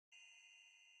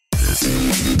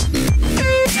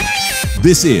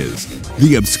This is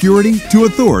the Obscurity to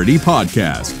Authority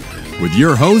podcast with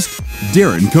your host,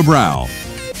 Darren Cabral.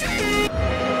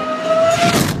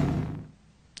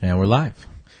 And we're live.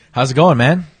 How's it going,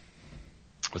 man?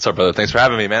 What's up, brother? Thanks for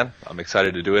having me, man. I'm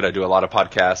excited to do it. I do a lot of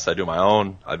podcasts. I do my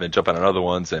own. I've been jumping on other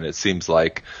ones, and it seems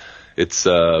like it's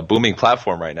a booming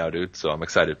platform right now, dude. So I'm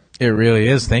excited. It really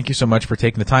is. Thank you so much for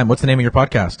taking the time. What's the name of your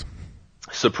podcast?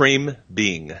 Supreme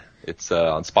Being. It's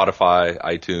on Spotify,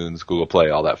 iTunes, Google Play,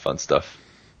 all that fun stuff.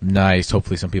 Nice.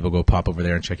 Hopefully some people go pop over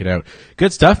there and check it out.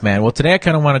 Good stuff, man. Well, today I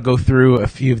kind of want to go through a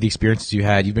few of the experiences you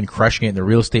had. You've been crushing it in the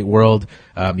real estate world.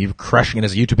 You've been crushing it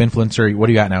as a YouTube influencer. What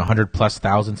do you got now,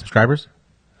 100,000+ subscribers?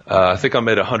 I think I'm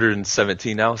at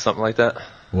 117 now, something like that.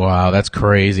 Wow, that's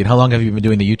crazy. And how long have you been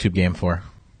doing the YouTube game for?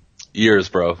 Years,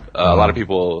 bro. A lot of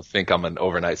people think I'm an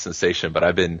overnight sensation, but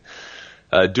I've been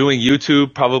doing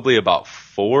YouTube probably about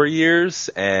 4 years,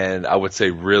 and I would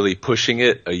say really pushing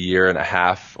it a year and a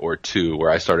half or two, where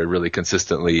I started really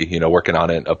consistently, working on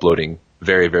it and uploading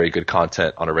very, very good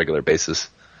content on a regular basis.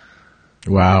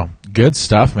 Wow. Good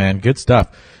stuff, man. Good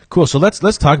stuff. Cool. So let's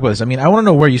talk about this. I mean, I want to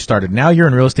know where you started. Now you're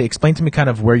in real estate. Explain to me kind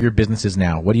of where your business is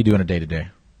now. What do you do on a day-to-day?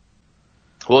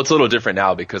 Well, it's a little different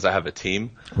now because I have a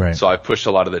team. Right. So I push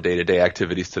a lot of the day-to-day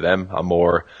activities to them. I'm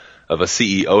more of a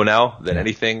CEO now than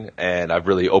anything, and I've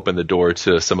really opened the door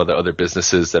to some of the other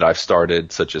businesses that I've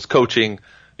started, such as coaching,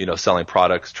 selling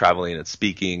products, traveling and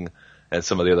speaking, and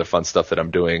some of the other fun stuff that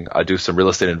I'm doing. I do some real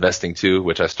estate investing too,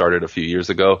 which I started a few years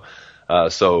ago.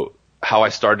 So how I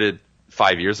started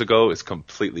 5 years ago is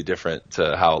completely different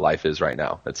to how life is right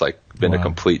now. It's like been a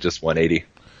complete just 180.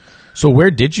 So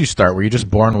where did you start? Were you just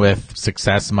born with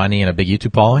success, money, and a big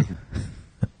YouTube following?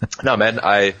 No, man.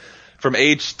 From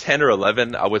age 10 or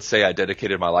 11, I would say I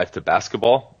dedicated my life to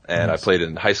basketball. And nice. I played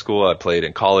in high school. I played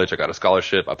in college. I got a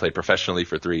scholarship. I played professionally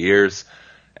for 3 years.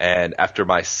 And after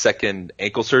my second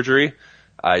ankle surgery,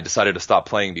 I decided to stop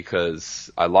playing because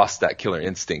I lost that killer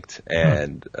instinct.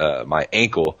 And my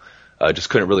ankle just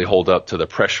couldn't really hold up to the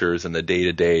pressures and the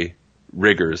day-to-day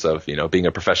rigors of, being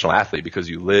a professional athlete, because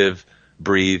you live,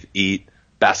 breathe, eat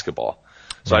basketball.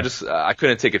 So I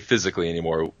couldn't take it physically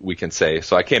anymore, we can say.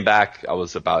 So I came back. I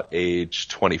was about age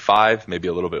 25, maybe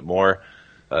a little bit more,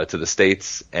 to the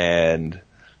States. And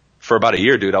for about a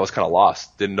year, dude, I was kind of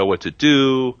lost. Didn't know what to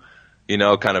do,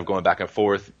 kind of going back and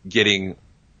forth, getting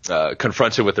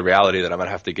confronted with the reality that I'm going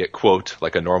to have to get, quote,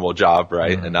 like a normal job,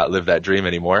 right, and not live that dream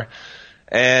anymore.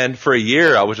 And for a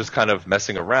year, I was just kind of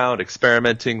messing around,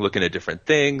 experimenting, looking at different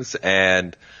things,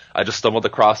 and I just stumbled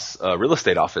across a real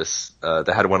estate office that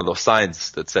had one of those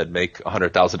signs that said make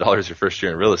 $100,000 your first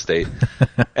year in real estate.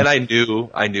 And I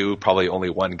knew probably only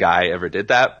one guy ever did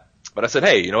that. But I said,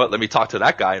 hey, you know what? Let me talk to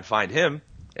that guy and find him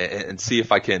and see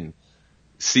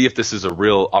if this is a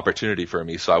real opportunity for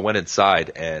me. So I went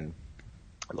inside, and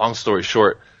long story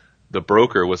short, the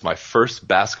broker was my first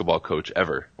basketball coach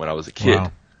ever when I was a kid.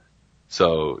 Wow.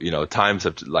 So, times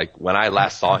have, like, when I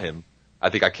last saw him, I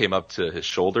think I came up to his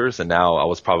shoulders, and now I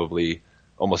was probably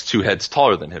almost 2 heads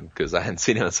taller than him because I hadn't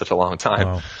seen him in such a long time.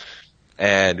 Wow.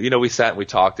 And, we sat and we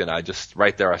talked, and I just,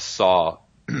 right there, I saw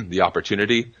the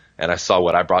opportunity, and I saw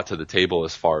what I brought to the table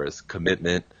as far as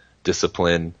commitment,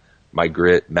 discipline, my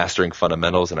grit, mastering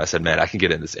fundamentals. And I said, man, I can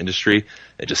get in this industry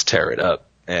and just tear it up.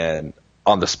 And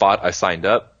on the spot, I signed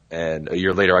up, and a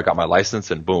year later, I got my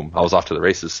license, and boom, I was off to the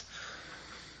races.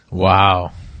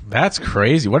 Wow. That's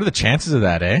crazy. What are the chances of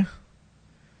that, eh?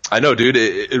 I know, dude.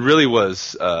 It really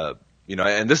was,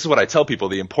 and this is what I tell people.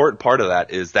 The important part of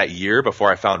that is that year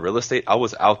before I found real estate, I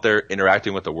was out there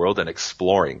interacting with the world and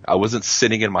exploring. I wasn't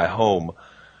sitting in my home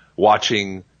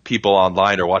watching people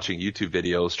online or watching YouTube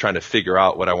videos trying to figure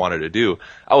out what I wanted to do.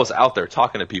 I was out there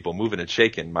talking to people, moving and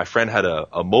shaking. My friend had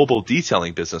a mobile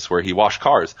detailing business where he washed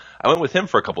cars. I went with him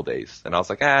for a couple days, and I was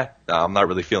like, no, I'm not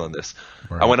really feeling this.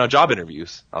 Right. I went on job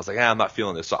interviews. I was like, I'm not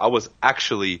feeling this. So I was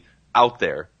actually out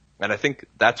there. And I think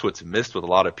that's what's missed with a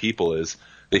lot of people is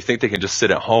they think they can just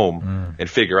sit at home and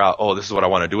figure out, this is what I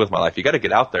want to do with my life. You got to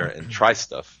get out there and try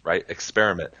stuff, right?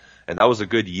 Experiment. And that was a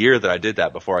good year that I did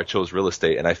that before I chose real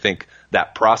estate. And I think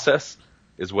that process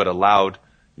is what allowed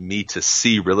me to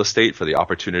see real estate for the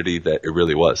opportunity that it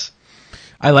really was.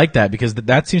 I like that because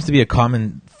that seems to be a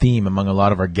common theme among a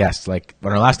lot of our guests. Like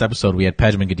on our last episode, we had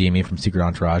Pejman Gadimi from Secret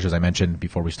Entourage, as I mentioned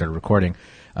before we started recording.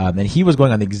 And he was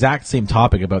going on the exact same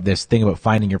topic about this thing about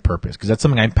finding your purpose, because that's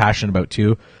something I'm passionate about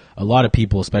too. A lot of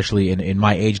people, especially in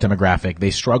my age demographic,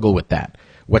 they struggle with that,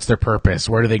 what's their purpose?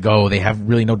 Where do they go? They have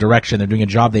really no direction. They're doing a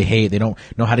job they hate. They don't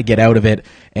know how to get out of it.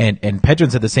 And Pedrin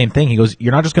said the same thing. He goes,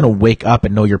 you're not just going to wake up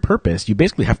and know your purpose. You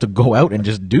basically have to go out and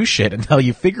just do shit until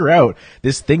you figure out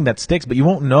this thing that sticks, but you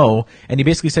won't know. And he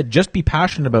basically said, just be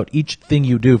passionate about each thing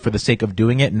you do for the sake of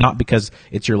doing it, not because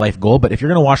it's your life goal. But if you're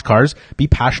going to wash cars, be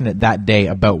passionate that day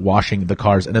about washing the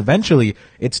cars. And eventually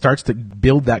it starts to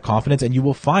build that confidence, and you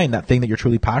will find that thing that you're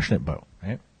truly passionate about,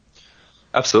 right?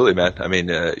 Absolutely, man. I mean,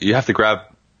 you have to grab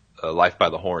life by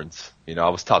the horns. You know, I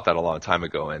was taught that a long time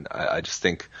ago, and I just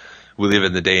think we live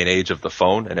in the day and age of the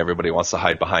phone, and everybody wants to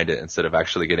hide behind it instead of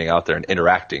actually getting out there and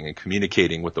interacting and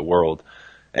communicating with the world.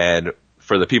 And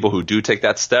for the people who do take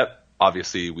that step,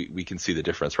 obviously we can see the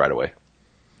difference right away.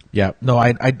 Yeah, no,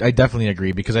 I definitely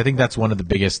agree, because I think that's one of the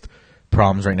biggest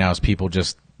problems right now is people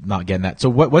just not getting that. So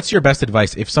what's your best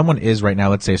advice if someone is right now,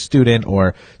 let's say a student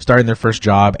or starting their first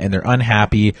job and they're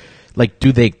unhappy? Like,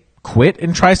 do they quit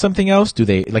and try something else? Do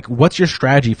they, like, what's your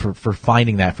strategy for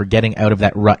finding that, for getting out of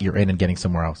that rut you're in and getting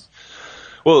somewhere else?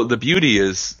 Well, the beauty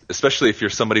is, especially if you're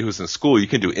somebody who's in school, you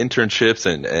can do internships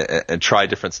and try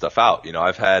different stuff out. You know,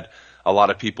 I've had a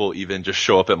lot of people even just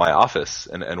show up at my office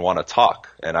and want to talk,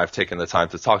 and I've taken the time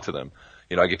to talk to them.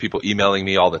 You know, I get people emailing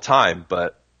me all the time,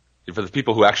 but for the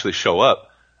people who actually show up,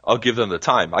 I'll give them the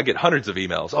time. I get hundreds of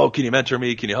emails. Oh, can you mentor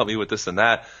me? Can you help me with this and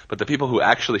that? But the people who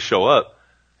actually show up,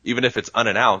 even if it's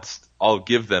unannounced, I'll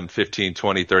give them 15,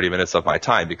 20, 30 minutes of my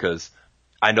time, because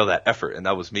I know that effort, and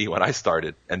that was me when I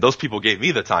started. And those people gave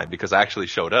me the time because I actually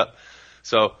showed up.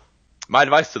 So my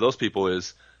advice to those people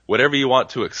is, whatever you want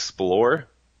to explore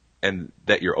and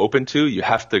that you're open to, you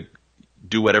have to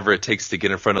do whatever it takes to get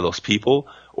in front of those people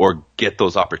or get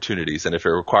those opportunities. And if it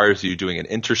requires you doing an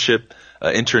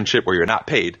internship where you're not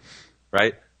paid,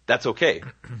 right, that's okay.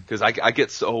 Because I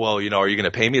get so, well, you know, are you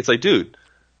going to pay me? It's like, dude,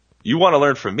 you want to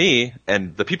learn from me,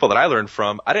 and the people that I learned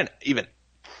from, I didn't even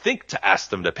think to ask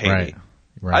them to pay me.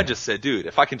 Right. I just said, dude,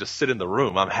 if I can just sit in the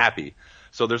room, I'm happy.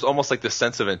 So there's almost like this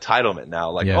sense of entitlement now,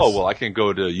 like, yes, oh, well, I can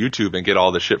go to YouTube and get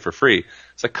all this shit for free.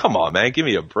 It's like, come on, man, give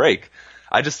me a break.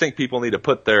 I just think people need to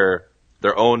put their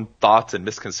own thoughts and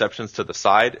misconceptions to the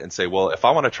side and say, well, if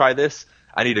I want to try this,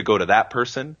 I need to go to that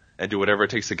person and do whatever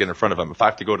it takes to get in front of them. If I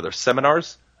have to go to their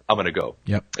seminars, I'm going to go.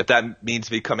 Yep. If that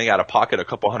means me coming out of pocket a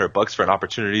couple $100 for an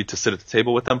opportunity to sit at the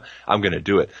table with them, I'm going to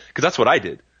do it. Because that's what I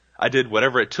did. I did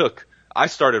whatever it took. I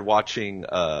started watching,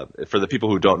 for the people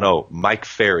who don't know, Mike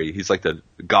Ferry. He's like the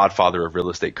godfather of real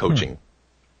estate coaching.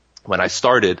 When I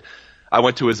started, I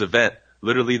went to his event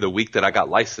literally the week that I got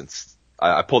licensed.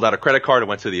 I pulled out a credit card and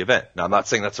went to the event. Now, I'm not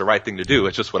saying that's the right thing to do.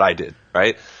 It's just what I did,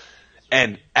 right?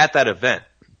 And at that event,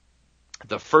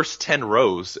 the first 10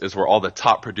 rows is where all the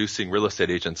top producing real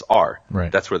estate agents are.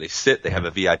 Right. That's where they sit. They have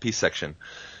a VIP section.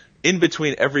 In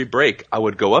between every break, I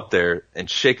would go up there and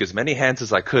shake as many hands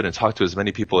as I could and talk to as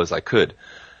many people as I could.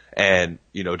 And,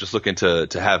 you know, just looking to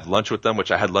have lunch with them,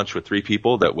 which I had lunch with 3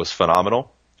 people. That was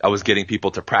phenomenal. I was getting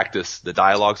people to practice the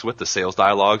dialogues with, the sales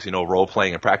dialogues, you know, role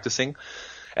playing and practicing.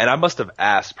 And I must have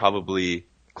asked probably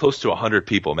close to 100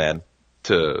 people, man,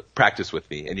 to practice with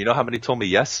me. And you know how many told me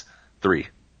yes? 3.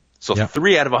 So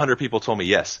 3 out of 100 people told me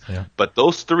yes. Yeah. But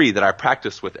those 3 that I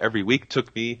practiced with every week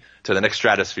took me to the next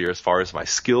stratosphere as far as my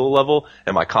skill level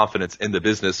and my confidence in the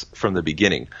business from the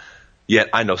beginning. Yet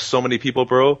I know so many people,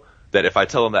 bro, that if I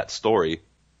tell them that story,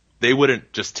 they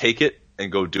wouldn't just take it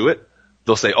and go do it.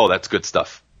 They'll say, oh, that's good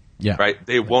stuff. Yeah. Right?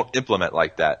 They won't implement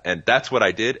like that. And that's what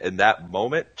I did. And that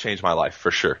moment changed my life for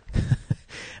sure.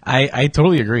 I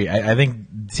totally agree. I think,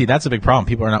 see, that's a big problem.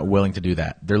 People are not willing to do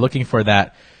that. They're looking for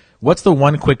that. What's the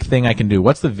one quick thing I can do?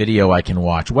 What's the video I can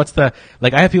watch? What's the,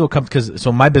 like, I have people come,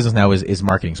 so my business now is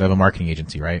marketing. So I have a marketing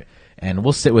agency, right? And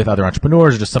we'll sit with other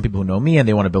entrepreneurs or just some people who know me and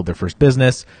they want to build their first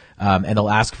business. And they'll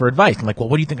ask for advice. I'm like, well,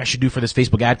 what do you think I should do for this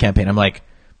Facebook ad campaign? I'm like,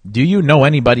 do you know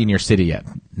anybody in your city yet?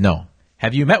 No.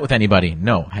 Have you met with anybody?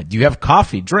 No. Do you have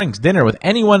coffee, drinks, dinner with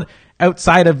anyone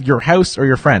outside of your house or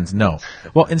your friends? No.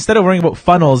 Well, instead of worrying about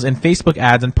funnels and Facebook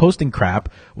ads and posting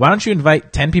crap, why don't you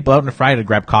invite 10 people out on a Friday to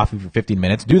grab coffee for 15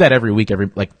 minutes? Do that every week,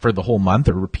 like for the whole month,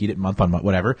 or repeat it month on month,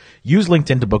 whatever. Use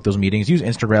LinkedIn to book those meetings. Use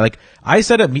Instagram. Like I've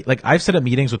set up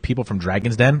meetings with people from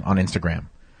Dragon's Den on Instagram.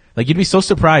 Like you'd be so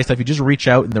surprised if you just reach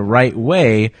out in the right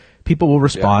way, people will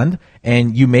respond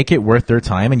and you make it worth their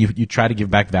time and you try to give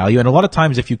back value. And a lot of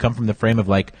times if you come from the frame of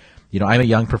like, you know, I'm a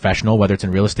young professional, whether it's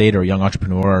in real estate or a young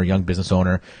entrepreneur or a young business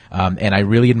owner, and I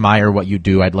really admire what you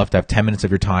do. I'd love to have 10 minutes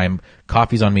of your time.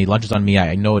 Coffee's on me, lunch is on me.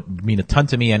 I know it would mean a ton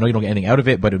to me. I know you don't get anything out of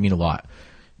it, but it would mean a lot.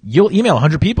 You'll email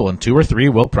 100 people and 2 or 3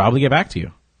 will probably get back to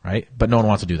you, right? But no one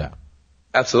wants to do that.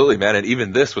 Absolutely, man. And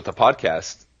even this with the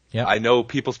podcast, I know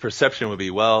people's perception would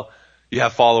be, well, you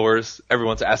have followers,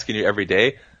 everyone's asking you every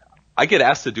day. I get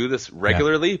asked to do this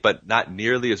regularly, but not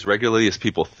nearly as regularly as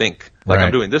people think. Like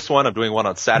I'm doing this one, I'm doing one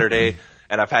on Saturday,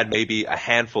 and I've had maybe a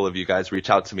handful of you guys reach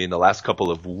out to me in the last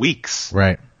couple of weeks.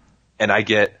 Right. And I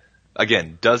get,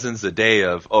 again, dozens a day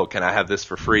of, oh, can I have this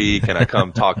for free? Can I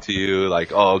come talk to you?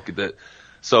 Like,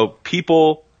 so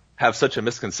people have such a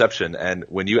misconception. And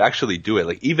when you actually do it,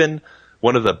 like even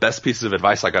one of the best pieces of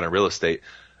advice I got in real estate,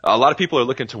 a lot of people are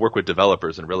looking to work with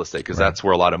developers in real estate because that's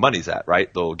where a lot of money's at,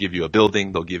 right? They'll give you a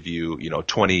building. They'll give you,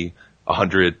 20,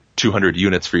 100, 200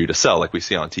 units for you to sell like we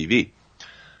see on TV.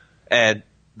 And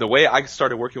the way I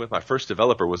started working with my first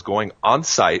developer was going on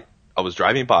site. I was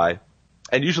driving by,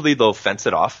 and usually they'll fence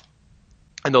it off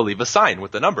and they'll leave a sign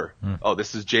with the number. Oh,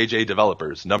 this is JJ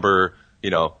Developers, number,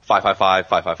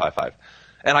 555-5555.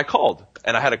 And I called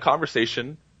and I had a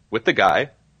conversation with the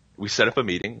guy. We set up a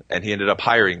meeting and he ended up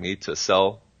hiring me to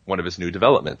sell one of his new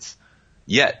developments.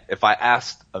 Yet, if I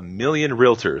asked 1 million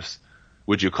realtors,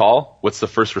 would you call? What's the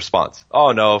first response?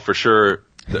 Oh, no, for sure.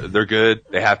 They're good.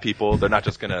 They have people. They're not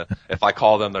just going to, if I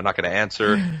call them, they're not going to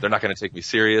answer. They're not going to take me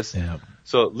serious. Yeah.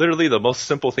 So literally the most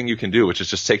simple thing you can do, which is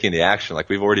just taking the action, like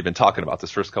we've already been talking about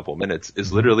this first couple of minutes,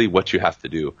 is literally what you have to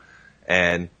do.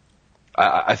 And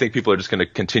I think people are just going to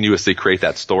continuously create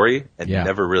that story and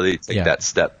never really take that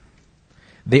step.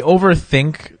 They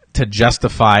overthink to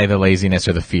justify the laziness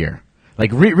or the fear.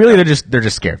 Like really, they're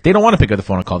just scared. They don't want to pick up the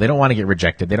phone and call. They don't want to get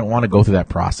rejected. They don't want to go through that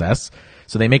process.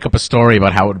 So they make up a story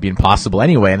about how it would be impossible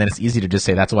anyway, and then it's easy to just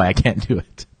say that's why I can't do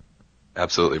it.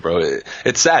 Absolutely, bro.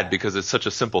 It's sad because it's such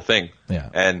a simple thing. Yeah.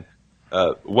 And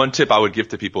one tip I would give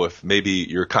to people, if maybe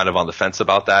you're kind of on the fence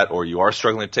about that or you are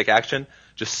struggling to take action,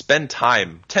 just spend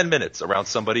time, 10 minutes around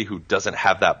somebody who doesn't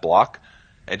have that block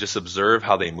and just observe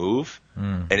how they move,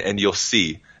 and you'll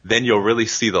see. Then you'll really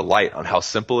see the light on how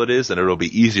simple it is, and it'll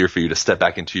be easier for you to step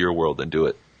back into your world and do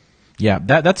it. Yeah,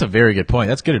 that's a very good point.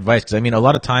 That's good advice because, I mean, a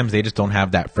lot of times they just don't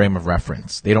have that frame of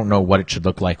reference. They don't know what it should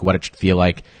look like, what it should feel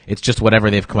like. It's just whatever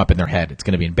they've come up in their head. It's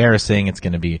going to be embarrassing. It's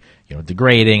going to be,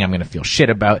 degrading. I'm going to feel shit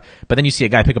about. But then you see a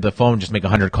guy pick up the phone, just make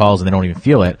 100 calls, and they don't even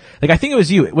feel it. Like, I think it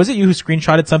was you. Was it you who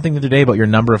screenshotted something the other day about your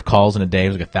number of calls in a day? It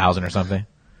was like 1,000 or something.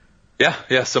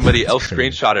 Yeah. Somebody else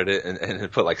screenshotted it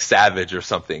and put like savage or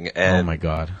something. And oh my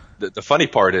God. The funny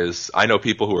part is I know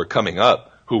people who are coming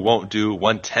up who won't do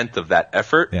 1/10 of that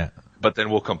effort, but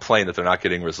then will complain that they're not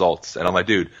getting results. And I'm like,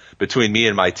 dude, between me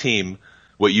and my team,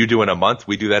 what you do in a month,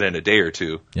 we do that in a day or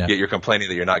two. Yeah. Yet you're complaining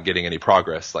that you're not getting any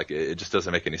progress. Like it just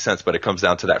doesn't make any sense. But it comes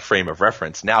down to that frame of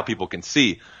reference. Now people can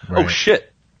see, oh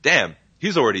shit, damn,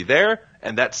 he's already there,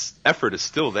 and that effort is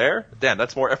still there. Damn,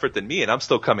 that's more effort than me, and I'm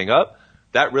still coming up.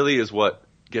 That really is what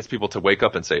gets people to wake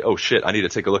up and say, oh shit, I need to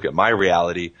take a look at my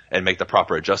reality and make the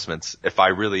proper adjustments if I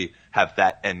really have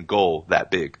that end goal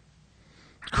that big.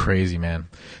 Crazy, man.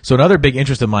 So another big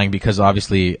interest of mine, because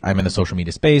obviously I'm in the social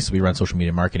media space. We run social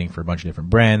media marketing for a bunch of different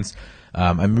brands.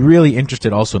 I'm really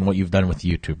interested also in what you've done with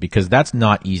YouTube, because that's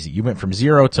not easy. You went from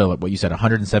 0 to what you said,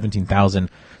 117,000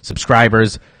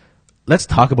 subscribers. Let's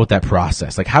talk about that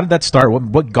process. Like, how did that start?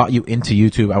 What got you into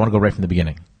YouTube? I want to go right from the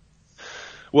beginning.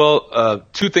 Well,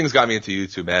 two things got me into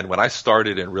YouTube, man. When I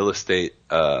started in real estate,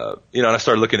 and I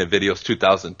started looking at videos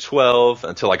 2012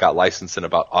 until I got licensed in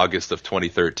about August of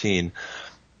 2013,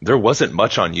 there wasn't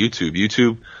much on YouTube.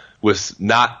 YouTube was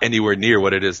not anywhere near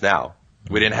what it is now.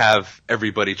 We didn't have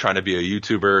everybody trying to be a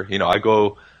YouTuber. I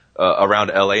go around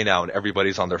LA now and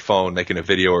everybody's on their phone making a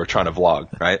video or trying to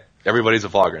vlog, right? Everybody's a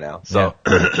vlogger now. So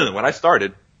when I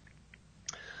started,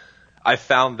 I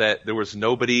found that there was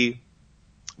nobody,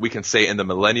 we can say, in the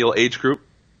millennial age group,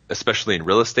 especially in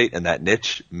real estate, in that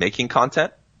niche, making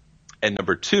content. And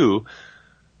number two,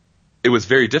 it was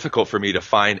very difficult for me to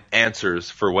find answers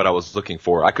for what I was looking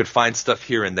for. I could find stuff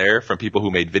here and there from people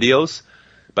who made videos,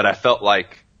 but I felt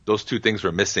like those two things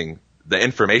were missing: the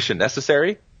information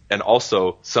necessary and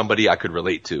also somebody I could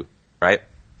relate to, right?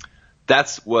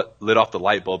 That's what lit off the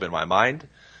light bulb in my mind.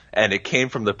 And it came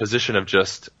from the position of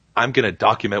just, I'm going to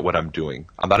document what I'm doing.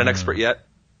 I'm not an expert yet.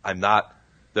 I'm not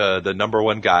the number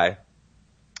one guy.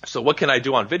 So what can I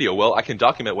do on video? Well, I can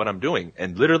document what I'm doing.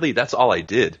 And literally that's all I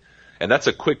did. And that's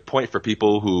a quick point for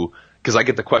people who, because I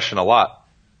get the question a lot,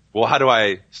 well, how do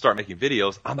I start making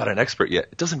videos? I'm not an expert yet.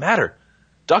 It doesn't matter.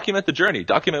 Document the journey.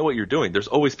 Document what you're doing. There's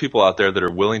always people out there that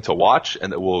are willing to watch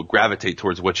and that will gravitate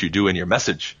towards what you do in your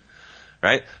message,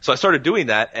 right? So I started doing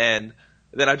that, and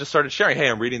then I just started sharing, hey,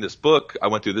 I'm reading this book. I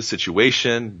went through this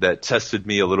situation that tested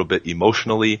me a little bit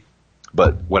emotionally,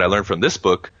 but what I learned from this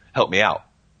book helped me out.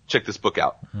 Check this book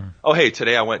out. Oh, hey,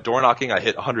 today I went door knocking. I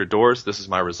hit 100 doors. This is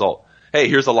my result. Hey,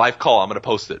 here's a live call. I'm going to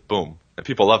post it. Boom. And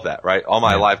people love that, right? All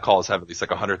my live calls have at least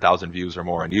like 100,000 views or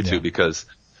more on YouTube because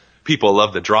people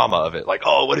love the drama of it. Like,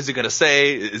 oh, what is he going to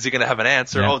say? Is he going to have an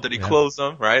answer? Yeah, Oh, did he close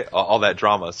them? Right? All that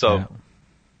drama. So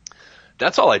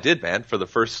that's all I did, man, for the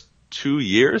first 2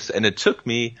 years. And I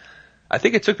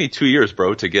think it took me 2 years,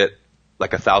 bro, to get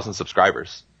like 1,000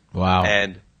 subscribers. Wow.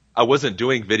 And I wasn't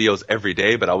doing videos every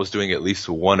day, but I was doing at least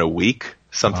one a week,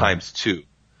 sometimes two.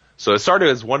 So it started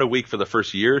as one a week for the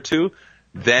first year or two.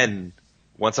 Then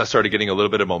once I started getting a little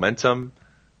bit of momentum,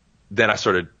 then I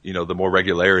started, the more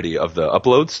regularity of the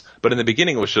uploads. But in the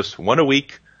beginning, it was just one a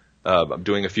week. I'm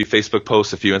doing a few Facebook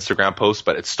posts, a few Instagram posts,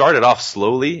 but it started off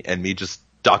slowly and me just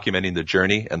documenting the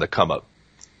journey and the come up.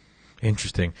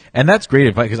 Interesting. And that's great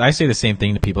advice, because I say the same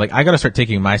thing to people. Like, I got to start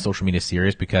taking my social media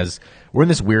serious, because we're in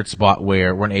this weird spot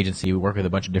where we're an agency. We work with a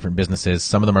bunch of different businesses.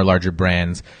 Some of them are larger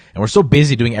brands, and we're so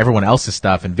busy doing everyone else's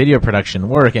stuff and video production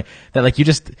work that, like, you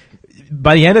just,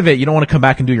 by the end of it, you don't want to come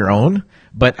back and do your own.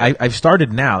 But I've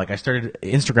started now. Like,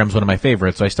 Instagram's one of my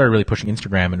favorites. So I started really pushing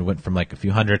Instagram and went from like a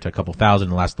few hundred to a couple thousand in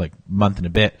the last like month and a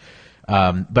bit.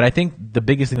 But I think the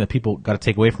biggest thing that people got to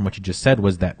take away from what you just said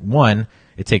was that, one,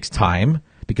 it takes time.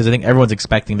 Because I think everyone's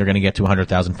expecting they're going to get to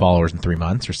 100,000 followers in 3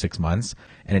 months or 6 months,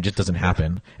 and it just doesn't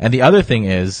happen. And the other thing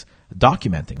is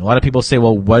documenting. A lot of people say,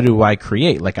 well, what do I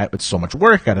create? Like, it's so much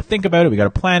work. Got to think about it. We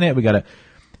got to plan it. We got to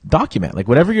document. Like,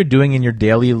 whatever you're doing in your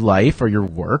daily life or your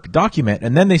work, document.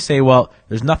 And then they say, well,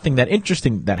 there's nothing that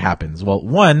interesting that happens. Well,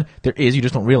 one, there is. You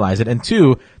just don't realize it. And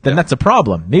two, then that's a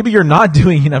problem. Maybe you're not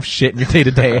doing enough shit in your day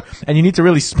to day, and you need to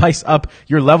really spice up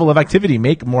your level of activity,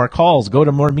 make more calls, go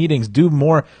to more meetings, do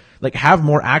more. Like, have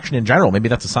more action in general. Maybe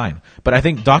that's a sign. But I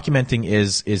think documenting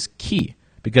is key,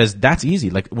 because that's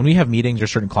easy. Like, when we have meetings or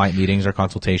certain client meetings or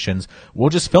consultations, we'll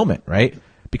just film it, right?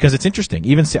 Because it's interesting.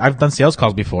 Even I've done sales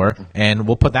calls before, and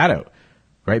we'll put that out,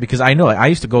 right? Because I know, I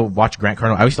used to go watch Grant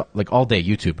Cardone. I used to, like, all day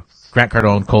YouTube. Grant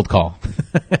Cardone cold call.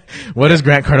 What does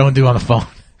Grant Cardone do on the phone?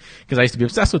 Because I used to be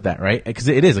obsessed with that, right? Because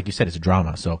it is, like you said, it's a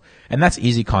drama. So, and that's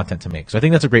easy content to make. So I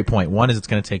think that's a great point. One is it's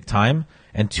going to take time,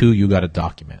 and two, you got to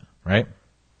document, right?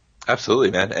 Absolutely,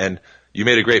 man. And you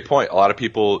made a great point. A lot of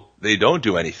people, they don't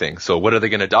do anything. So what are they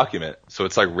going to document? So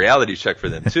it's like reality check for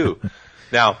them too.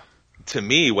 Now, to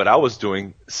me, what I was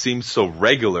doing seemed so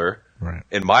regular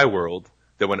in my world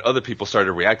that when other people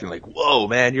started reacting like, whoa,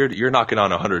 man, you're knocking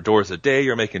on 100 doors a day.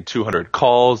 You're making 200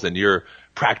 calls and you're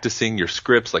practicing your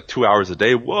scripts like 2 hours a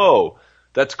day. Whoa,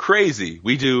 that's crazy.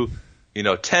 We do,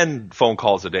 10 phone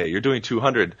calls a day. You're doing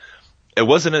 200. It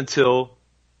wasn't until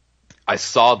I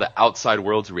saw the outside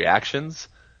world's reactions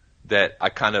that I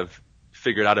kind of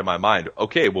figured out in my mind,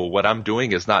 okay, well, what I'm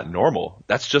doing is not normal.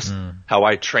 That's just how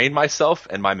I train myself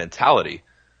and my mentality.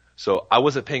 So I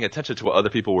wasn't paying attention to what other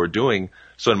people were doing.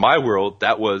 So in my world,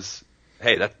 that was,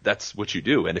 hey, that's what you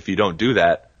do. And if you don't do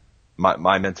that,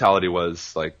 my mentality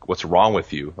was like, what's wrong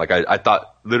with you? Like, I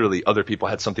thought literally other people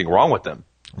had something wrong with them.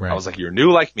 Right. I was like, you're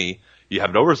new like me. You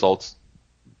have no results.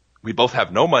 We both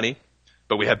have no money,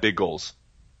 but we have big goals.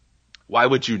 Why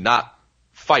would you not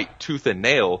fight tooth and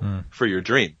nail for your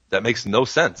dream? That makes no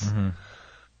sense. Mm-hmm.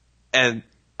 And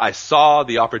I saw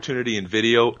the opportunity in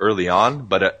video early on,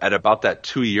 but at about that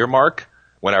 2-year mark,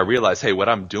 when I realized, hey, what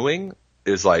I'm doing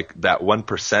is like that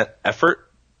 1%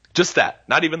 effort, just that,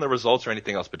 not even the results or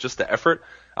anything else, but just the effort.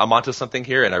 I'm onto something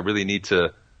here, and I really need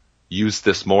to use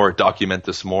this more, document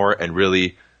this more, and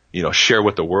really, share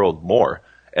with the world more.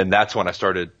 And that's when I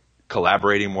started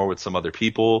collaborating more with some other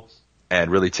people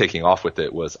and really taking off with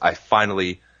it. Was I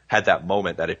finally had that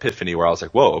moment, that epiphany where I was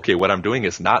like, whoa, okay, what I'm doing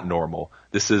is not normal.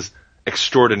 This is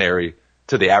extraordinary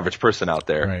to the average person out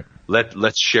there. Right.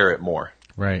 Let's share it more.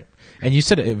 Right. And you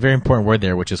said a very important word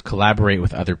there, which is collaborate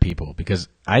with other people, because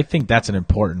I think that's an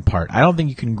important part. I don't think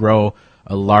you can grow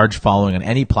a large following on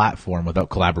any platform without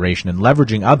collaboration and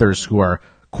leveraging others who are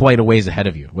quite a ways ahead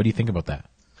of you. What do you think about that?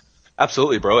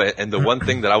 Absolutely, bro. And the one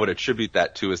thing that I would attribute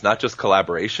that to is not just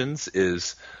collaborations.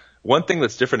 Is one thing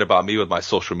that's different about me with my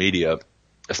social media,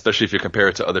 especially if you compare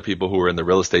it to other people who are in the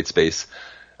real estate space.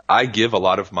 I give a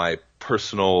lot of my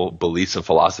personal beliefs and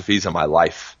philosophies in my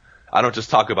life. I don't just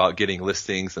talk about getting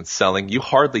listings and selling. You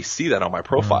hardly see that on my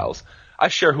profiles. I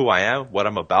share who I am, what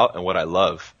I'm about, and what I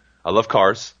love. I love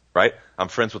cars, right? I'm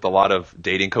friends with a lot of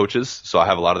dating coaches, so I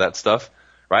have a lot of that stuff,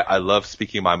 right? I love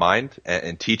speaking my mind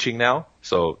and teaching now,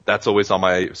 so that's always on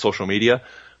my social media.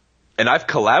 And I've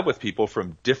collabed with people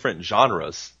from different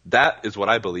genres. That is what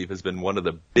I believe has been one of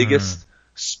the biggest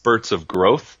spurts of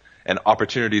growth and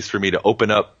opportunities for me to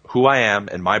open up who I am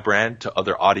and my brand to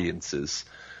other audiences.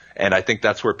 And I think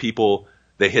that's where people,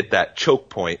 they hit that choke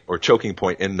point or choking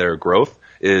point in their growth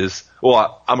is,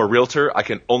 well, I'm a realtor. I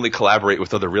can only collaborate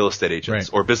with other real estate agents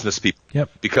or business people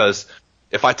because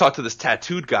if I talk to this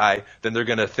tattooed guy, then they're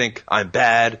going to think I'm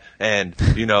bad and,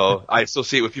 I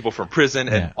associate with people from prison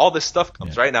and all this stuff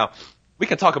comes right now. We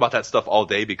can talk about that stuff all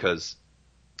day because,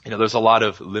 there's a lot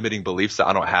of limiting beliefs that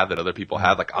I don't have that other people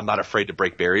have. Like, I'm not afraid to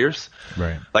break barriers.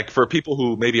 Right. Like, for people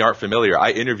who maybe aren't familiar,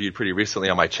 I interviewed pretty recently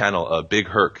on my channel, Big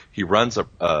Herc. He runs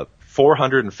a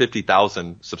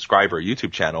 450,000 subscriber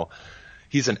YouTube channel.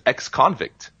 He's an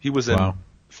ex-convict. He was in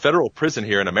federal prison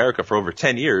here in America for over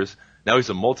 10 years. Now he's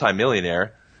a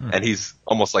multi-millionaire, and he's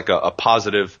almost like a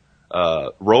positive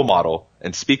role model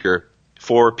and speaker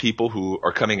for people who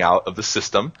are coming out of the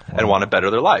system and want to better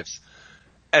their lives.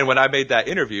 And when I made that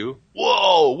interview,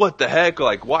 whoa, what the heck?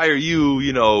 Like, why are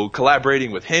you,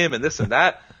 collaborating with him and this and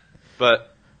that?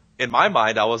 But in my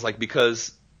mind, I was like,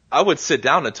 because I would sit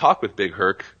down and talk with Big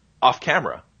Herc off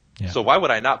camera. Yeah. So why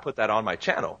would I not put that on my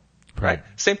channel? Right.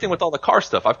 Same thing with all the car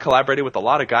stuff. I've collaborated with a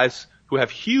lot of guys who have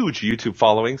huge YouTube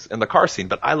followings in the car scene,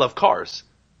 but I love cars.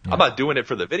 Yeah. I'm not doing it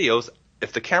for the videos.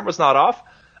 If the camera's not off,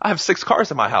 I have 6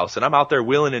 cars in my house and I'm out there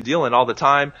wheeling and dealing all the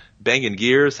time, banging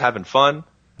gears, having fun.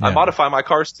 Yeah. I modify my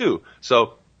cars too.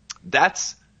 So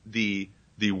that's the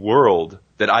world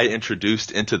that I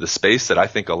introduced into the space that I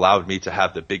think allowed me to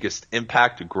have the biggest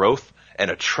impact, growth, and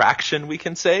attraction, we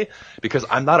can say, because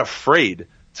I'm not afraid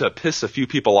to piss a few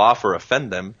people off or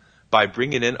offend them by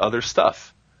bringing in other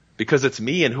stuff. Because it's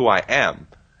me and who I am.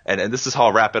 And this is how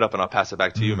I'll wrap it up and I'll pass it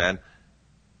back to you, man.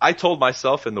 I told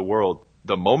myself in the world,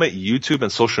 the moment YouTube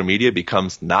and social media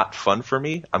becomes not fun for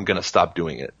me, I'm going to stop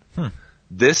doing it.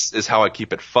 This is how I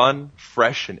keep it fun,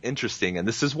 fresh, and interesting. And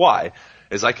this is why,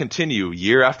 as I continue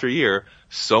year after year,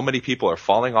 so many people are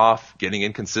falling off, getting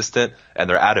inconsistent, and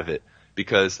they're out of it.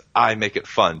 Because I make it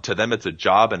fun. To them, it's a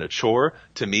job and a chore.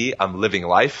 To me, I'm living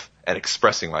life and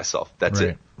expressing myself. That's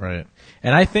it. Right.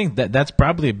 And I think that's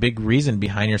probably a big reason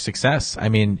behind your success. I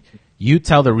mean, you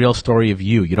tell the real story of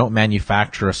you. You don't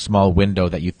manufacture a small window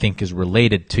that you think is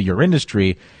related to your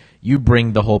industry. You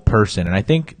bring the whole person. And I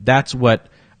think that's what,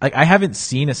 like, I haven't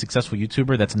seen a successful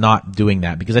YouTuber that's not doing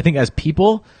that, because I think as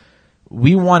people,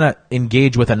 we want to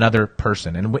engage with another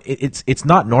person, and it's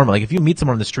not normal. Like, if you meet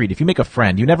someone on the street, if you make a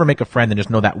friend, you never make a friend and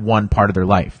just know that one part of their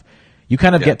life. You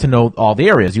kind of get to know all the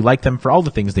areas. You like them for all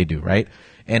the things they do, right?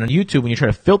 And on YouTube, when you try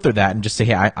to filter that and just say,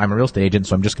 hey, I'm a real estate agent,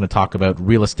 so I'm just going to talk about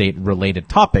real estate related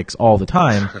topics all the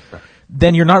time,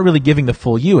 then you're not really giving the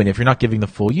full you. And if you're not giving the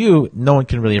full you, no one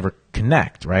can really ever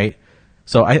connect, right?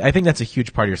 So I think that's a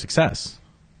huge part of your success.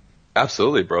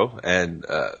 Absolutely, bro. And,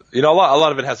 a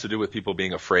lot of it has to do with people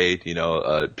being afraid.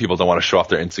 People don't want to show off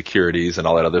their insecurities and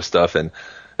all that other stuff. And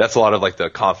that's a lot of like the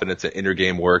confidence and inner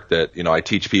game work that, I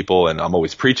teach people and I'm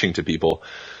always preaching to people.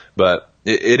 But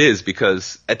it is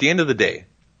because at the end of the day,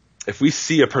 if we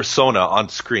see a persona on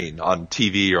screen, on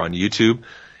TV or on YouTube,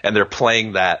 and they're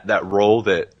playing that role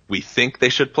that we think they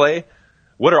should play,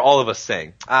 what are all of us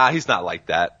saying? He's not like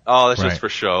that. Oh, that's just for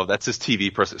show. That's his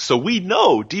TV person. So we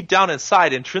know deep down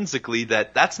inside intrinsically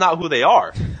that that's not who they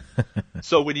are.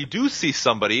 So when you do see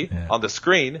somebody on the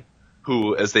screen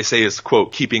who, as they say, is,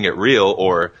 quote, keeping it real,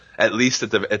 or at least at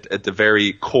the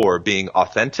very core being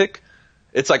authentic,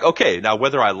 it's like, okay, now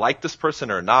whether I like this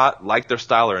person or not, like their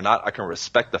style or not, I can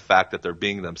respect the fact that they're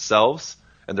being themselves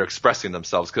and they're expressing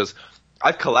themselves. Because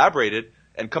I've collaborated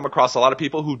and come across a lot of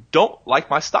people who don't like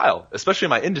my style, especially in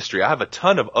my industry. I have a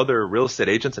ton of other real estate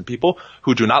agents and people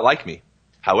who do not like me.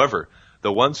 However,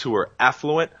 the ones who are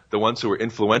affluent, the ones who are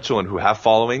influential and who have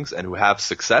followings and who have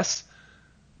success,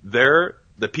 they're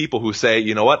the people who say,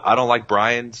 you know what, I don't like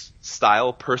Bryan's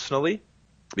style personally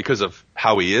because of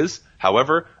how he is.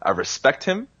 However, I respect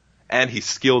him and he's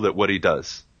skilled at what he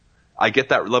does. I get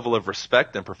that level of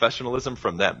respect and professionalism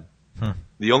from them.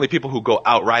 The only people who go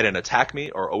outright and attack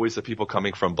me are always the people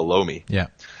coming from below me. Yeah.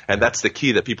 And that's the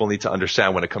key that people need to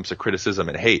understand when it comes to criticism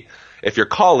and hate. If your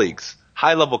colleagues,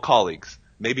 high-level colleagues,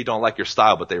 maybe don't like your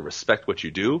style, but they respect what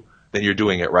you do, then you're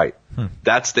doing it right.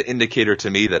 That's the indicator to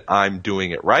me that I'm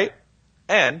doing it right.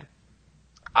 And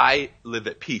I live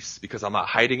at peace because I'm not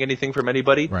hiding anything from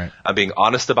anybody. Right. I'm being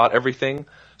honest about everything.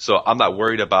 So I'm not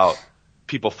worried about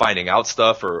people finding out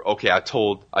stuff or, okay, I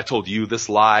told you this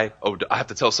lie. Oh, I have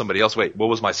to tell somebody else. Wait, what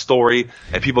was my story?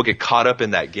 And people get caught up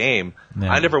in that game.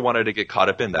 I never wanted to get caught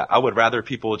up in that. I would rather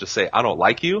people just say, I don't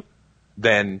like you,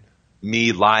 than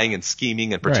me lying and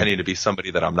scheming and pretending to be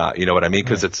somebody that I'm not. You know what I mean?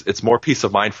 Because it's more peace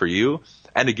of mind for you,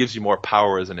 and it gives you more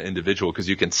power as an individual because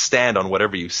you can stand on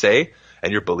whatever you say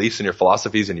and your beliefs and your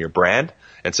philosophies and your brand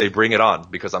and say, bring it on,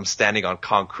 because I'm standing on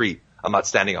concrete. I'm not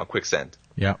standing on quicksand.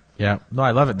 Yeah. No,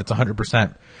 I love it. That's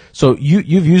 100%. So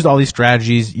you've used all these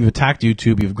strategies. You've attacked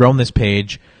YouTube. You've grown this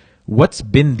page. What's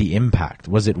been the impact?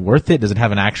 Was it worth it? Does it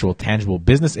have an actual tangible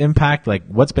business impact? Like,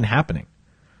 what's been happening?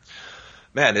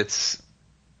 Man, it's,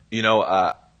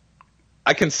 I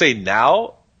can say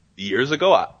now, years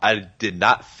ago, I did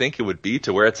not think it would be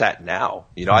to where it's at now.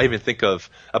 I even think of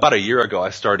about a year ago, I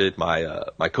started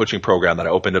my coaching program that I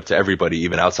opened up to everybody,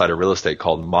 even outside of real estate,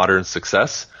 called Modern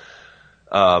Success.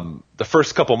 The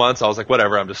first couple months, I was like,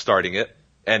 whatever, I'm just starting it.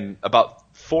 And about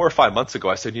 4 or 5 months ago,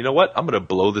 I said, you know what? I'm going to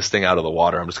blow this thing out of the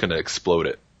water. I'm just going to explode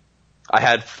it. I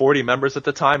had 40 members at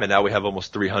the time, and now we have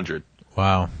almost 300.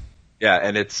 Wow. Yeah,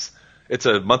 and it's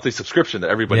a monthly subscription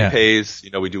that everybody pays.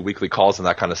 We do weekly calls and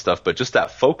that kind of stuff. But just that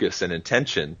focus and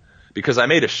intention, because I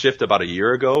made a shift about a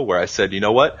year ago where I said, you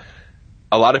know what?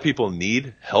 A lot of people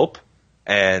need help.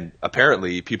 And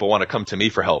apparently people want to come to me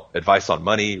for help, advice on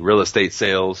money, real estate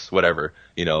sales, whatever,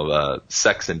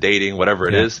 sex and dating, whatever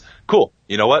it is. Cool.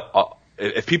 You know what?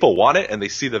 If people want it and they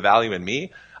see the value in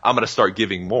me, I'm going to start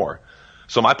giving more.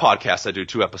 So my podcast, I do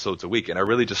 2 episodes a week, and I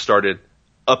really just started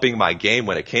upping my game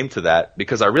when it came to that,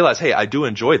 because I realized, hey, I do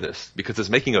enjoy this because it's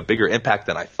making a bigger impact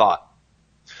than I thought.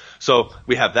 So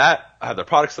we have that. I have the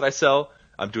products that I sell.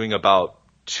 I'm doing about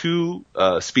 2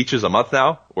 speeches a month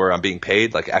now where I'm being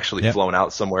paid, like actually flown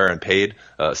out somewhere and paid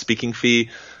speaking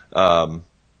fee. I'm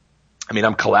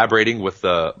collaborating with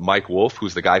Mike Wolf,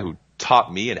 who's the guy who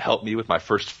taught me and helped me with my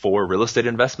first 4 real estate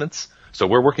investments. So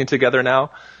we're working together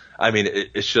now.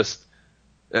 It's just,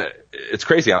 it's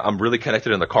crazy. I'm really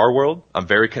connected in the car world. I'm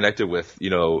very connected with,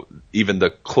 even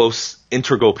the close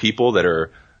integral people that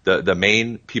are the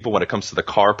main people when it comes to the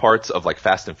car parts of like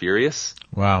Fast and Furious.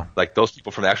 Wow. Like those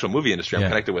people from the actual movie industry. I'm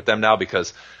connected with them now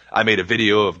because I made a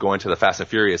video of going to the Fast and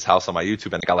Furious house on my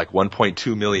YouTube, and it got like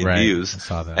 1.2 million views. I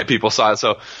saw that. And people saw it.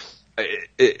 So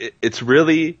it's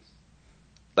really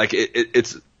like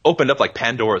it's opened up like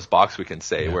Pandora's box, we can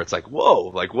say, where it's like, whoa,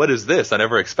 like what is this? I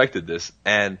never expected this.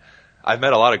 And I've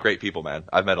met a lot of great people, man.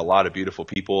 I've met a lot of beautiful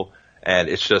people, and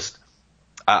it's just,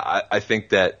 I think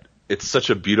that it's such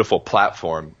a beautiful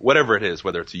platform, whatever it is,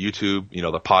 whether it's YouTube,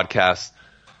 the podcast,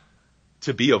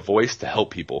 to be a voice to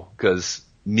help people. Because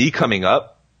me coming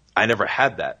up, I never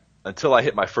had that until I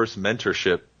hit my first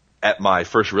mentorship at my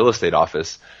first real estate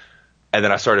office. And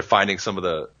then I started finding some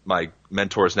of my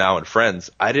mentors now and friends.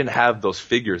 I didn't have those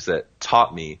figures that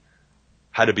taught me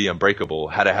how to be unbreakable,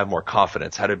 how to have more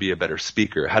confidence, how to be a better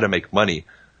speaker, how to make money.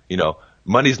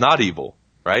 Money's not evil,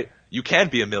 right? You can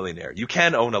be a millionaire. You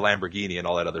can own a Lamborghini and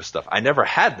all that other stuff. I never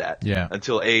had that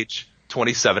until age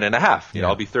 27 and a half.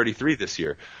 I'll be 33 this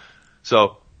year.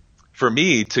 So for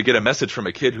me to get a message from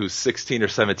a kid who's 16 or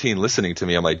 17 listening to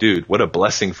me, I'm like, dude, what a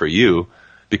blessing for you,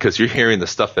 because you're hearing the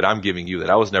stuff that I'm giving you that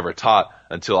I was never taught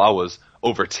until I was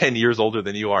over 10 years older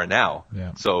than you are now.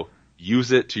 Yeah. So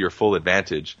use it to your full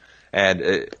advantage.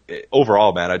 And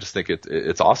overall, man, I just think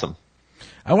it's awesome.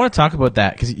 I want to talk about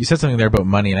that because you said something there about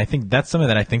money, and I think that's something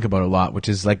that I think about a lot, which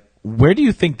is like, where do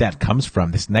you think that comes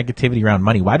from, this negativity around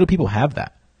money? Why do people have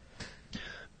that?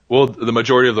 Well, the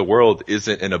majority of the world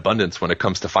isn't in abundance when it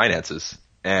comes to finances.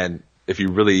 And if you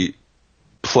really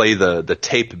play the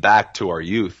tape back to our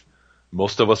youth,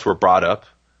 most of us were brought up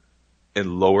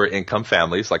in lower income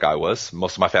families like I was.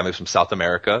 Most of my family's from South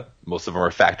America. Most of them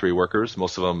are factory workers.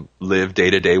 Most of them live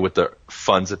day to day with the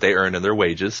funds that they earn and their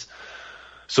wages.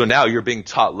 So now you're being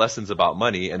taught lessons about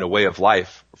money and a way of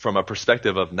life from a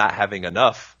perspective of not having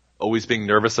enough, always being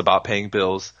nervous about paying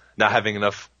bills, not having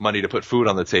enough money to put food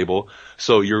on the table.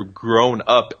 So you're grown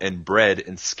up and bred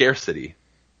in scarcity.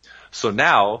 So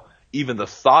now even the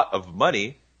thought of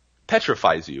money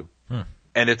petrifies you.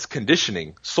 And it's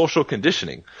conditioning, social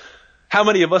conditioning. How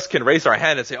many of us can raise our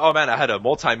hand and say, oh man, I had a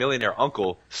multi-millionaire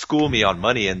uncle school me on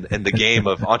money in the game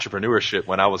of entrepreneurship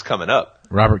when I was coming up?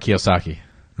 Robert Kiyosaki.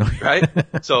 Right?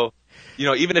 So,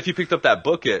 even if you picked up that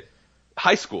book at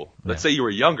high school, let's say you were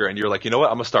younger and you're like, you know what,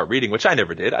 I'm going to start reading, which I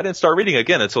never did. I didn't start reading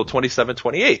again until 27,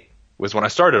 28 was when I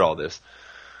started all this.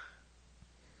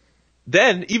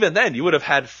 Even then, you would have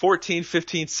had 14,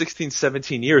 15, 16,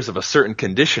 17 years of a certain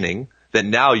conditioning that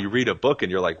now you read a book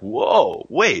and you're like, whoa,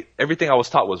 wait, everything I was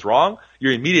taught was wrong.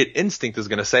 Your immediate instinct is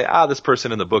going to say, this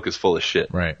person in the book is full of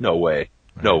shit. Right. No way.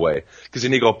 Right. No way. Because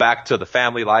then you go back to the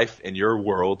family life in your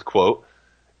world, quote,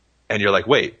 and you're like,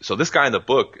 wait, so this guy in the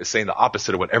book is saying the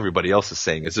opposite of what everybody else is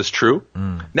saying. Is this true?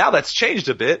 Now that's changed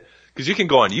a bit because you can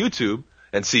go on YouTube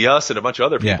and see us and a bunch of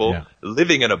other people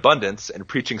living in abundance and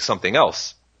preaching something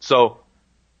else. So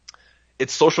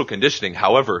it's social conditioning.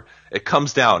 However, it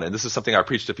comes down, and this is something I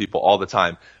preach to people all the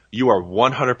time. You are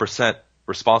 100%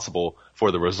 responsible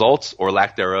for the results or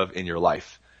lack thereof in your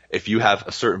life. If you have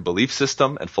a certain belief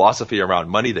system and philosophy around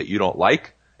money that you don't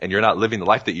like, and you're not living the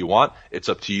life that you want, it's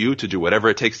up to you to do whatever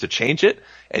it takes to change it,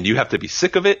 and you have to be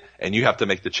sick of it, and you have to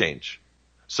make the change.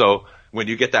 So when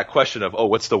you get that question of,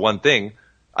 what's the one thing?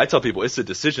 I tell people it's a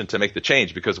decision to make the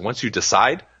change, because once you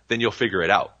decide, then you'll figure it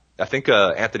out. I think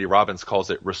Anthony Robbins calls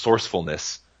it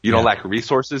resourcefulness. You don't lack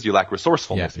resources, you lack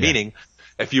resourcefulness. Meaning,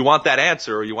 if you want that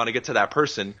answer or you want to get to that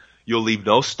person, you'll leave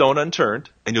no stone unturned,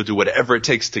 and you'll do whatever it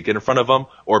takes to get in front of them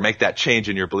or make that change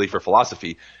in your belief or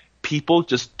philosophy. People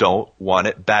just don't want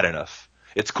it bad enough.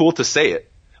 It's cool to say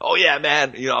it. Oh yeah,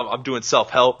 man, I'm doing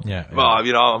self-help.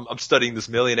 I'm studying this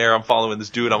millionaire. I'm following this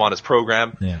dude. I'm on his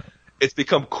program. Yeah. It's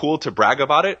become cool to brag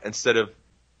about it, instead of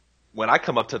when I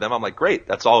come up to them, I'm like, great,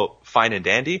 that's all fine and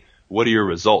dandy. What are your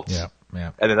results? Yeah.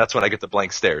 And then that's when I get the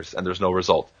blank stares and there's no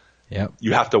result. Yeah.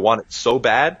 You have to want it so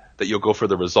bad that you'll go for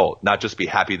the result, not just be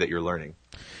happy that you're learning.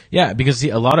 Yeah, because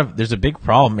there's a big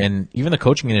problem in even the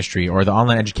coaching industry or the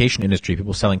online education industry,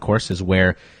 people selling courses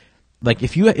where, like,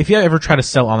 if you ever try to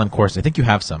sell online courses, I think you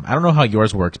have some. I don't know how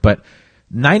yours works, but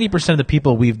 90% of the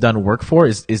people we've done work for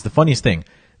is the funniest thing.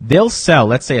 They'll sell,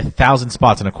 let's say, 1,000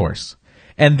 spots in a course,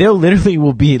 and there literally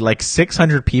will be like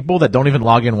 600 people that don't even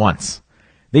log in once.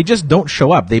 They just don't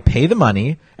show up. They pay the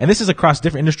money, and this is across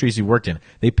different industries you worked in.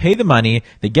 They pay the money,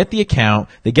 they get the account,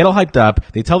 they get all hyped up,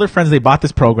 they tell their friends they bought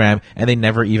this program, and they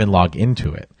never even log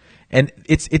into it. And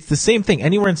it's the same thing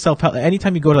anywhere in self-help.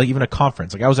 Anytime you go to like even a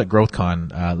conference, like I was at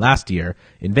GrowthCon last year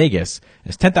in Vegas.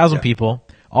 There's 10,000 people,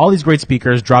 all these great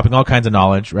speakers dropping all kinds of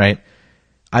knowledge, right?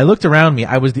 I looked around me.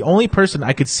 I was the only person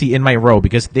I could see in my row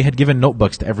because they had given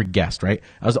notebooks to every guest, right?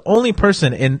 I was the only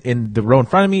person in the row in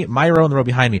front of me, my row, and the row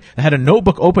behind me that had a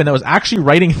notebook open that was actually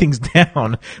writing things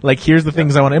down. Like, here's the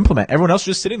things I want to implement. Everyone else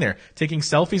was just sitting there taking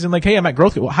selfies and like, hey, I'm at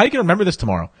Growth. Well, how are you going to remember this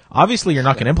tomorrow? Obviously, you're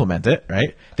not going to implement it,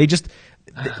 right?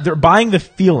 They're buying the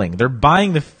feeling. They're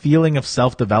buying the feeling of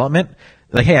self-development.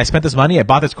 Like, hey, I spent this money. I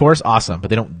bought this course. Awesome. But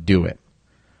they don't do it.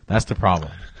 That's the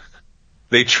problem.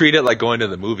 They treat it like going to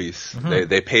the movies. Mm-hmm.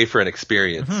 They pay for an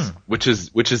experience, which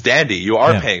is dandy. You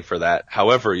are paying for that.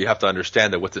 However, you have to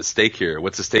understand that what's at stake here.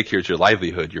 What's at stake here is your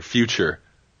livelihood, your future.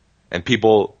 And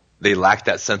people, they lack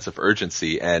that sense of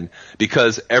urgency. And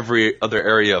because every other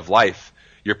area of life,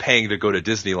 you're paying to go to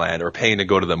Disneyland or paying to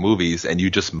go to the movies, and you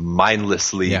just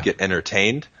mindlessly get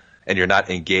entertained and you're not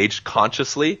engaged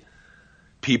consciously,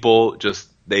 people just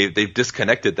they've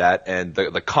disconnected that, and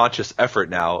the conscious effort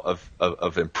now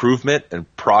of improvement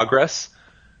and progress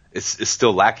is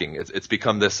still lacking. It's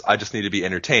become this, I just need to be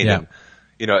entertained. And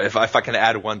if I can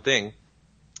add one thing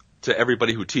to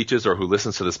everybody who teaches or who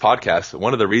listens to this podcast,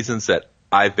 one of the reasons that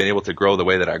I've been able to grow the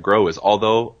way that I grow is,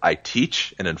 although I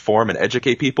teach and inform and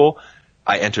educate people,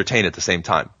 I entertain at the same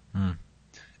time.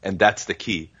 And that's the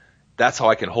key. That's how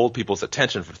I can hold people's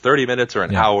attention for 30 minutes or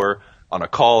an hour on a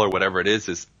call or whatever it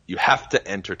is you have to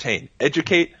entertain.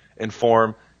 Educate,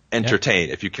 inform, entertain.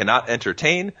 If you cannot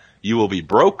entertain, you will be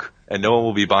broke and no one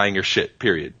will be buying your shit,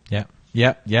 period. Yeah.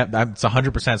 That's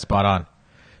 100% spot on.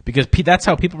 Because that's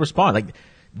how people respond. Like,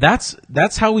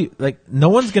 that's how no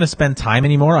one's going to spend time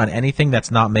anymore on anything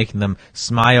that's not making them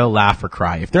smile, laugh, or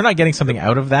cry. If they're not getting something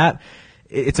out of that,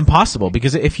 it's impossible.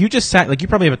 Because if you just sat, like, you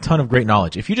probably have a ton of great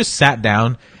knowledge. If you just sat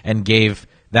down and gave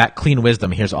that clean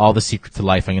wisdom, here's all the secrets to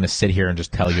life, I'm going to sit here and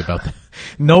just tell you about them,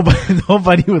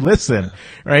 nobody would listen,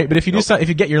 right? But if you if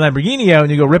you get your Lamborghini out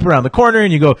and you go rip around the corner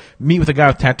and you go meet with a guy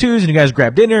with tattoos and you guys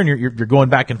grab dinner and you're going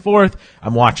back and forth,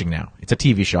 I'm watching now. It's a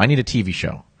TV show. I need a TV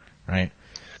show, right?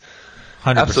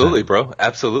 100%.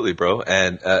 Absolutely, bro.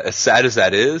 And as sad as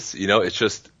that is, it's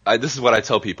just, this is what I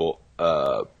tell people.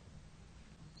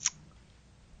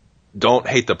 Don't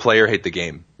hate the player, hate the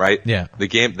game, right? Yeah. The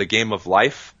game of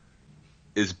life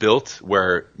is built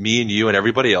where me and you and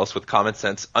everybody else with common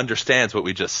sense understands what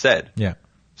we just said. Yeah.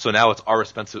 So now it's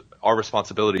our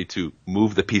responsibility to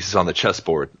move the pieces on the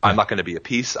chessboard. Yeah. I'm not going to be a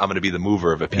piece. I'm going to be the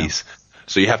mover of a piece.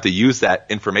 So you have to use that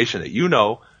information that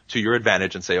to your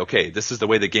advantage and say, okay, this is the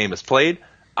way the game is played.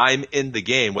 I'm in the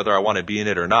game, whether I want to be in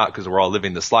it or not, because we're all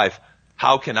living this life.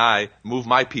 How can I move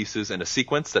my pieces in a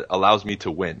sequence that allows me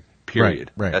to win? Period.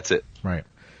 Right. That's it. Right.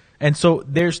 And so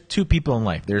there's two people in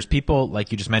life. There's people,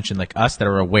 like you just mentioned, like us, that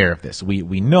are aware of this. We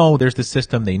know there's this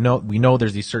system. We know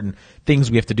there's these certain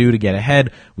things we have to do to get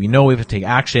ahead. We know we have to take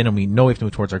action, and we know we have to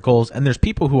move towards our goals. And there's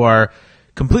people who are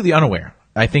completely unaware.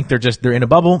 I think they're in a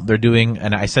bubble. They're doing,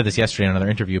 and I said this yesterday in another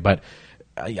interview, but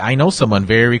I know someone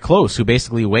very close who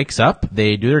basically wakes up,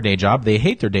 they do their day job, they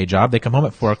hate their day job, they come home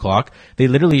at 4:00, they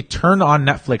literally turn on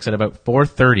Netflix at about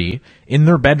 4:30 in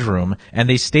their bedroom, and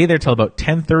they stay there till about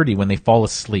 10:30 when they fall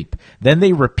asleep. Then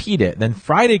they repeat it. Then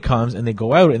Friday comes and they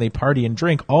go out and they party and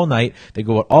drink all night. They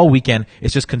go out all weekend.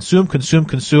 It's just consume.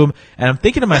 And I'm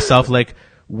thinking to myself, like,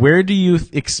 where do you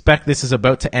expect this is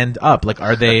about to end up? Like,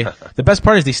 are they, the best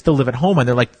part is they still live at home and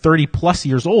they're like 30 plus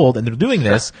years old and they're doing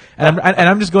this. And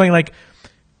I'm just going like,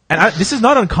 And this is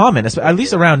not uncommon, at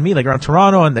least around me, like around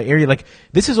Toronto and the area. Like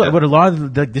this is what a lot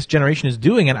of this generation is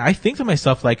doing. And I think to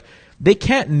myself, like, they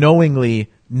can't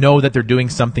knowingly know that they're doing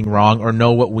something wrong or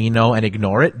know what we know and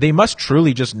ignore it. They must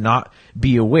truly just not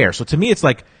be aware. So to me, it's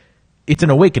like, it's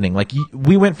an awakening. Like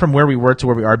we went from where we were to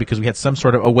where we are because we had some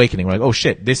sort of awakening. We're like, oh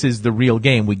shit, this is the real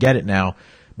game. We get it now.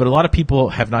 But a lot of people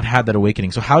have not had that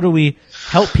awakening. So how do we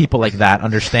help people like that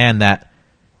understand that,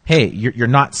 hey, you're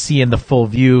not seeing the full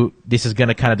view. This is going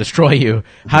to kind of destroy you.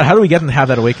 How do we get them to have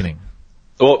that awakening?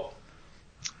 Well,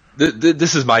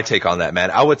 this is my take on that,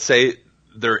 man. I would say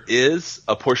there is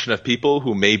a portion of people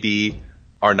who maybe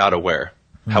are not aware.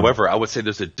 However, I would say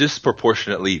there's a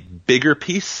disproportionately bigger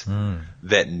piece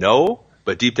that know,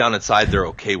 but deep down inside they're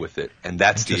okay with it, and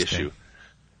that's the issue.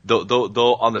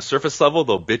 They'll on the surface level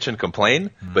they'll bitch and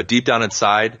complain, but deep down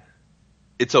inside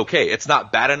it's okay. It's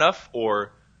not bad enough,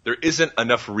 or there isn't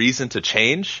enough reason to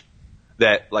change.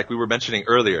 That, like we were mentioning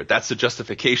earlier, that's the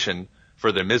justification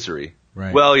for their misery.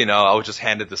 Right. Well, I was just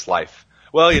handed this life.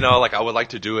 Well, like I would like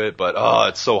to do it, but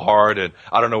it's so hard and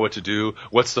I don't know what to do.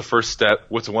 What's the first step?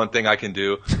 What's one thing I can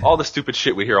do? All the stupid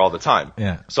shit we hear all the time.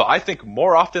 Yeah. So I think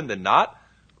more often than not,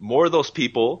 more of those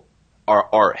people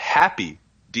are happy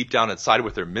deep down inside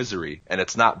with their misery, and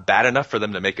it's not bad enough for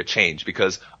them to make a change,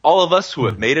 because all of us who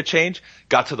have made a change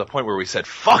got to the point where we said,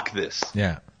 fuck this.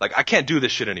 Yeah. Like, I can't do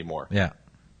this shit anymore. Yeah.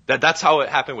 That's how it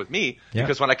happened with me,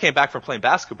 because when I came back from playing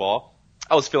basketball,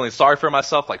 I was feeling sorry for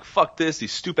myself, like, fuck this,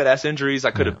 these stupid ass injuries.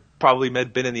 I could have probably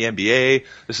been in the NBA.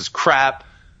 This is crap.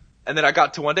 And then I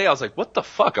got to one day, I was like, what the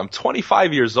fuck? I'm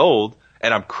 25 years old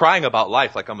and I'm crying about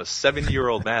life like I'm a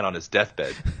 70-year-old man on his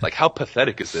deathbed. Like, how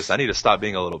pathetic is this? I need to stop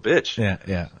being a little bitch. Yeah,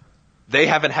 yeah. They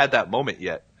haven't had that moment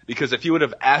yet, because if you would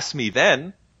have asked me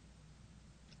then,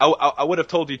 I would have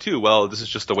told you too, well, this is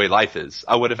just the way life is.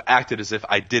 I would have acted as if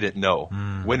I didn't know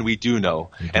when we do know.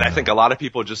 And I think a lot of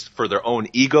people, just for their own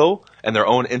ego and their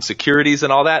own insecurities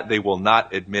and all that, they will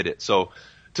not admit it. So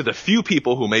to the few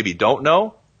people who maybe don't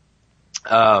know,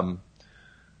 that's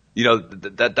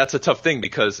a tough thing,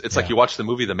 because it's like you watch the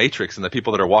movie The Matrix, and the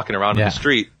people that are walking around in the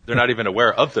street, they're not even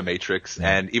aware of the Matrix.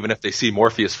 Yeah. And even if they see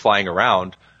Morpheus flying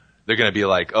around, they're going to be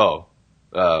like,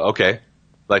 okay.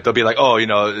 Like, they'll be like,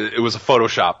 it was a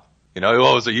Photoshop. It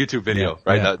was a YouTube video,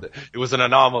 right? Yeah. It was an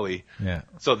anomaly. Yeah.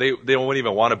 So they won't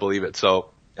even want to believe it.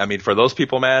 So, I mean, for those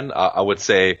people, man, I would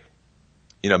say,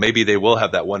 maybe they will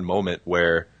have that one moment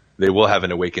where they will have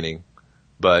an awakening.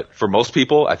 But for most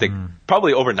people, I think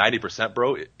probably over 90%,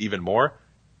 bro, even more,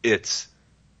 it's,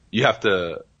 you have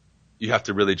to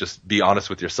really just be honest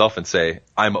with yourself and say,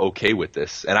 I'm okay with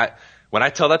this. And when I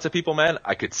tell that to people, man,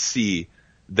 I could see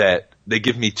that they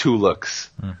give me two looks.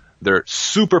 They're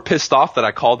super pissed off that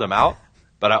I called them out,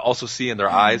 but I also see in their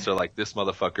eyes, they're like, this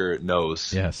motherfucker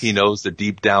knows. Yes. He knows the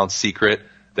deep down secret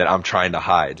that I'm trying to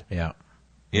hide. Yeah.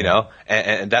 You know?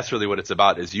 And that's really what it's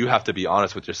about, is you have to be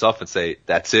honest with yourself and say,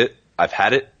 that's it. I've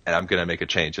had it, and I'm going to make a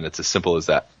change. And it's as simple as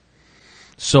that.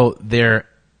 So they're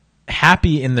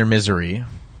happy in their misery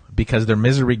because their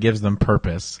misery gives them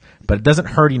purpose, but it doesn't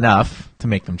hurt enough to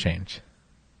make them change.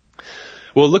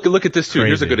 Well, look at this too. Crazy.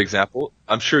 Here's a good example.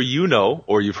 I'm sure you know,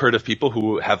 or you've heard of people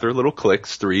who have their little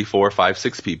cliques, 3, 4, 5,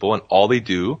 6 people, and all they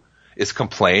do is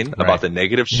complain about the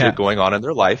negative shit going on in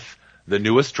their life, the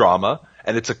newest drama,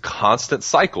 and it's a constant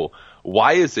cycle.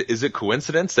 Why is it? Is it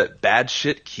coincidence that bad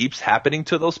shit keeps happening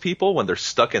to those people when they're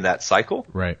stuck in that cycle?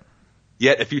 Right.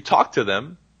 Yet if you talk to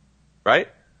them, right,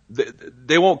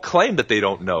 they won't claim that they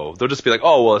don't know. They'll just be like,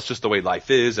 oh, well, it's just the way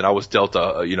life is, and I was dealt,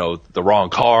 the wrong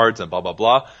cards, and blah, blah,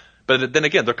 blah. But then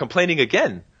again, they're complaining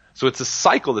again. So it's a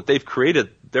cycle that they've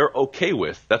created they're okay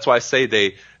with. That's why I say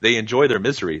they enjoy their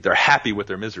misery. They're happy with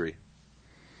their misery.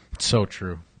 It's so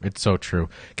true. It's so true.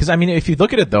 Because, I mean, if you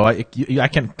look at it, though, I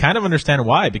can kind of understand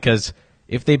why. Because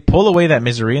if they pull away that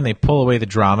misery and they pull away the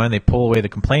drama and they pull away the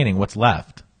complaining, what's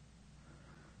left?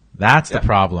 That's the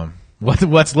problem.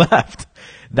 What's left?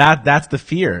 That's the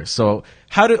fear. So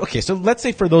so let's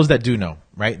say for those that do know,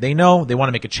 right? They know they want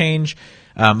to make a change.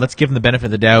 Let's give them the benefit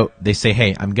of the doubt. They say,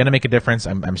 hey, I'm going to make a difference.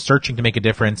 I'm searching to make a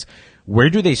difference. Where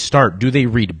do they start? Do they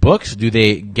read books? Do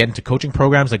they get into coaching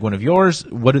programs like one of yours?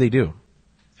 What do they do?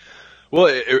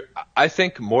 Well, I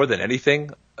think more than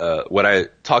anything, what I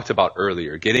talked about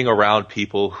earlier, getting around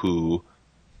people who,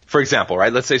 for example,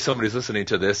 right, let's say somebody's listening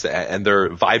to this and they're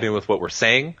vibing with what we're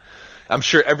saying. I'm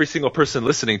sure every single person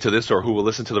listening to this or who will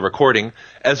listen to the recording,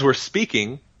 as we're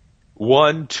speaking,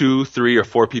 1, 2, 3, or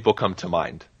 4 people come to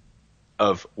mind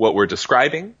of what we're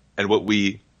describing and what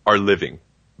we are living.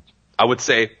 I would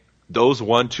say those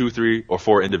 1, 2, 3, or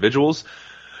 4 individuals,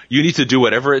 you need to do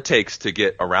whatever it takes to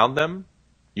get around them.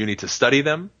 You need to study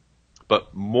them,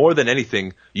 but more than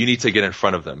anything, you need to get in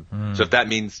front of them. So if that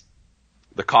means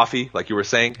the coffee, like you were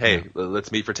saying, hey,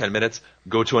 let's meet for 10 minutes,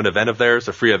 go to an event of theirs,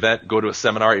 a free event, go to a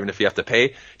seminar, even if you have to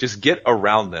pay, just get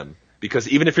around them. Because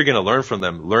even if you're going to learn from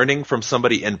them, learning from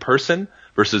somebody in person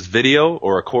versus video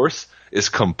or a course is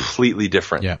completely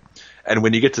different. Yeah. And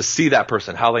when you get to see that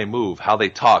person, how they move, how they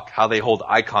talk, how they hold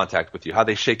eye contact with you, how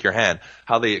they shake your hand,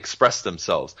 how they express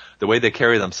themselves, the way they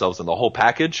carry themselves and the whole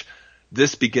package,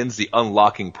 this begins the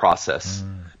unlocking process.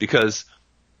 Because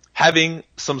having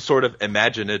some sort of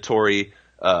imaginatory,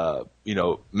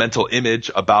 mental image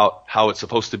about how it's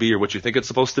supposed to be or what you think it's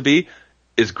supposed to be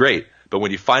is great. But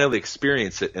when you finally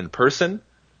experience it in person,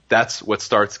 that's what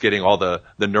starts getting all the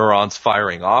neurons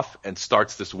firing off and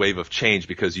starts this wave of change,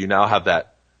 because you now have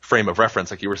that frame of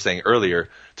reference, like you were saying earlier,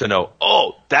 to know,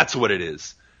 oh, that's what it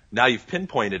is. Now you've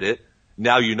pinpointed it.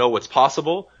 Now you know what's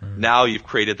possible. Now you've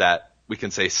created that, we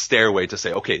can say, stairway to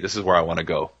say, okay, this is where I want to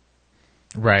go.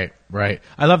 Right.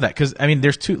 I love that, because I mean,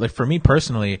 there's two. Like for me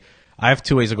personally, I have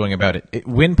two ways of going about it.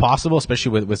 When possible,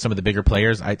 especially with some of the bigger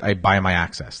players, I buy my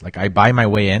access. Like I buy my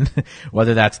way in,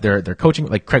 whether that's their coaching.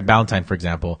 Like Craig Ballantyne, for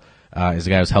example, is a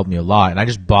guy who's helped me a lot, and I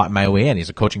just bought my way in. He's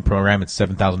a coaching program. It's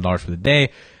 $7,000 for the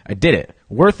day. I did it.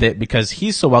 Worth it, because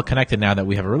he's so well connected now that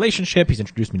we have a relationship. He's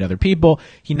introduced me to other people.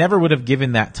 He never would have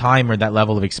given that time or that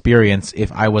level of experience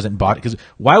if I wasn't bought. Because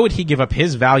why would he give up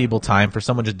his valuable time for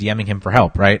someone just DMing him for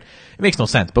help, right? It makes no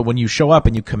sense. But when you show up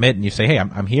and you commit and you say, hey,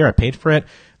 I'm here, I paid for it,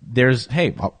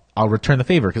 I'll return the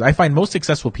favor. Because I find most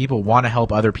successful people want to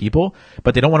help other people,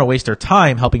 but they don't want to waste their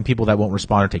time helping people that won't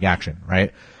respond or take action,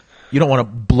 right? You don't want to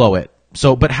blow it.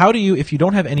 So, but how do you, if you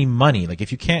don't have any money, like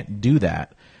if you can't do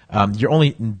that, your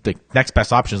only, the next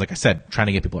best option is, like I said, trying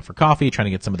to get people up for coffee, trying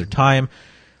to get some of their time.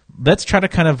 Let's try to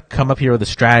kind of come up here with a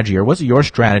strategy, or what's your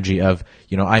strategy of,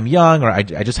 I'm young, or I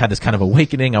just had this kind of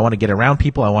awakening. I want to get around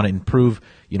people. I want to improve,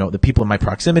 the people in my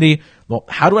proximity. Well,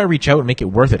 how do I reach out and make it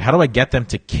worth it? How do I get them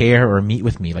to care or meet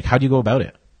with me? Like, how do you go about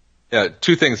it? Yeah,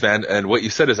 two things, man. And what you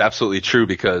said is absolutely true,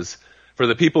 because for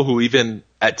the people who even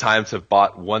at times have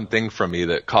bought one thing from me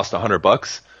that cost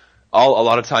 $100, I'll a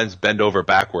lot of times bend over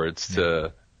backwards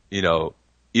to,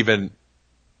 even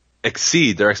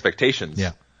exceed their expectations.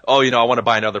 Yeah. Oh, I want to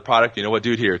buy another product. You know what,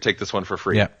 dude? Here, take this one for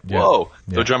free. Yeah. Whoa.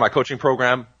 Yeah. So join my coaching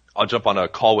program. I'll jump on a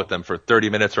call with them for 30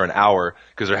 minutes or an hour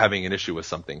because they're having an issue with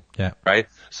something. Yeah. Right.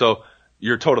 So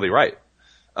you're totally right.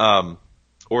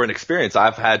 Or an experience.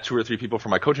 I've had 2 or 3 people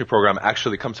from my coaching program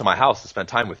actually come to my house to spend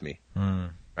time with me.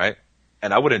 Right.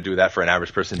 And I wouldn't do that for an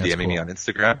average person DMing me on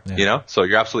Instagram, So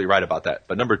you're absolutely right about that.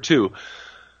 But number 2,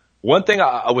 one thing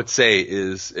I would say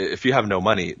is, if you have no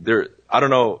money, I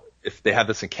don't know if they have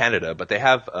this in Canada, but they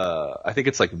have, I think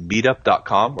it's like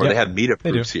meetup.com, or they have meetup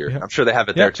groups here. I'm sure they have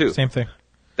it there too. Same thing.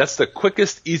 That's the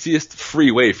quickest, easiest, free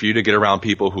way for you to get around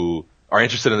people who are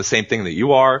interested in the same thing that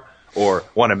you are, or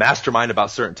want to mastermind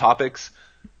about certain topics.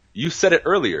 You said it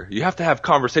earlier. You have to have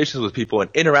conversations with people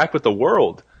and interact with the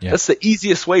world. Yeah. That's the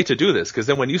easiest way to do this, because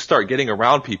then when you start getting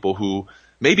around people who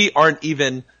maybe aren't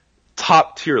even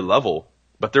top tier level,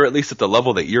 but they're at least at the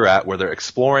level that you're at, where they're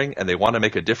exploring and they want to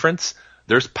make a difference,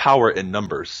 there's power in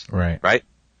numbers. Right?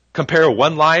 Compare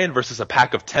one lion versus a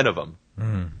pack of 10 of them.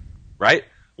 Right?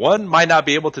 One might not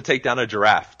be able to take down a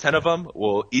giraffe. 10 of them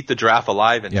will eat the giraffe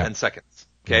alive in 10 seconds.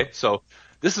 Okay? So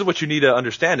this is what you need to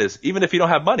understand is, even if you don't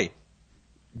have money,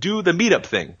 do the meetup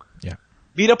thing. Yeah.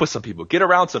 Meet up with some people. Get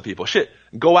around some people.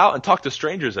 Go out and talk to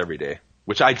strangers every day,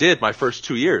 which I did my first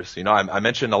 2 years. I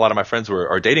mentioned a lot of my friends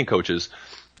are dating coaches.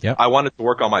 Yep. I wanted to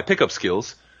work on my pickup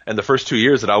skills. And the first 2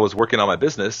 years that I was working on my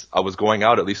business, I was going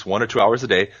out at least 1 or 2 hours a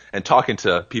day and talking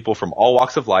to people from all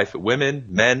walks of life, women,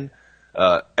 men,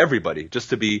 everybody, just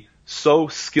to be so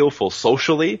skillful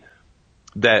socially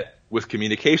that with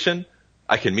communication,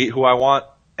 I can meet who I want.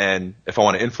 And if I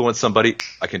want to influence somebody,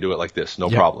 I can do it like this. No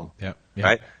problem.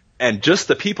 Right? And just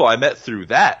the people I met through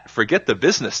that, forget the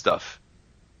business stuff.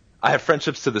 I have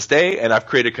friendships to this day, and I've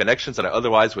created connections that I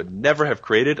otherwise would never have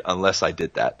created unless I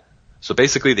did that. So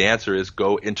basically the answer is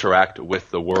go interact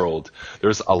with the world.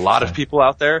 There's a lot of people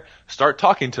out there. Start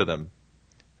talking to them.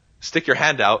 Stick your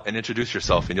hand out and introduce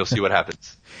yourself, and you'll see what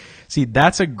happens. See,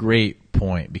 that's a great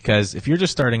point, because if you're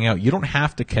just starting out, you don't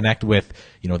have to connect with,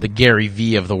 the Gary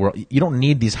V of the world. You don't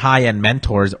need these high-end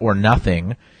mentors or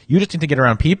nothing. You just need to get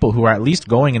around people who are at least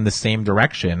going in the same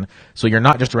direction, so you're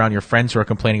not just around your friends who are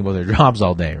complaining about their jobs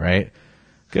all day, right?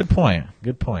 Good point.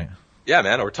 Yeah,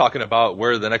 man. Or talking about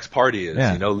where the next party is,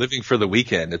 living for the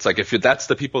weekend. It's like, if that's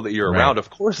the people that you're around, of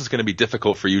course it's going to be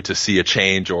difficult for you to see a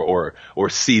change or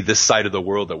see this side of the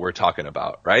world that we're talking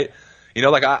about, right?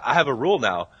 Like I have a rule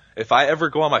now. If I ever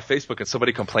go on my Facebook and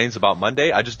somebody complains about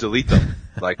Monday, I just delete them.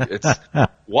 Like, it's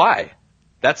why?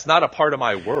 That's not a part of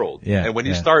my world. Yeah, and when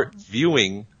you start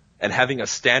viewing and having a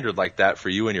standard like that for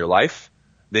you in your life,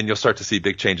 then you'll start to see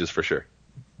big changes for sure.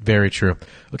 Very true.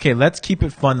 Okay, let's keep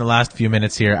it fun the last few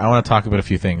minutes here. I want to talk about a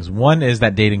few things. One is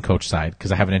that dating coach side,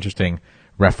 because I have an interesting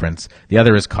reference. The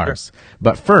other is cars. Sure.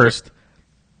 But first,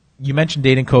 you mentioned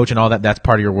dating coach and all that. That's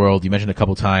part of your world. You mentioned a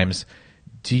couple times.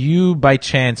 Do you, by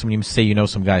chance, when you say you know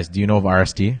some guys, do you know of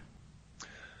RSD?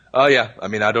 Oh, yeah. I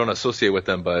mean, I don't associate with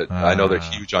them, but I know they're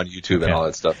huge on YouTube and all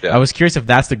that stuff. Yeah. I was curious if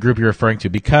that's the group you're referring to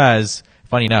because,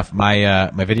 funny enough, my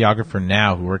videographer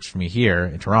now who works for me here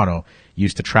in Toronto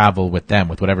used to travel with them,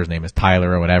 with whatever his name is,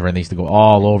 Tyler or whatever, and they used to go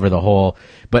all over the whole.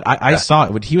 But I saw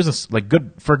it when he was like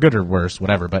good for good or worse,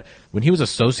 whatever. But when he was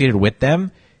associated with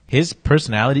them, his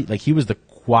personality, like he was the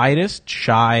quietest,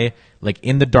 shy, like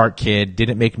in the dark kid,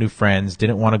 didn't make new friends,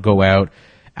 didn't want to go out.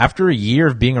 After a year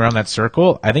of being around that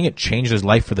circle, I think it changed his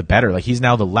life for the better. Like he's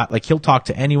now like he'll talk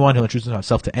to anyone, he'll introduce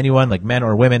himself to anyone, like men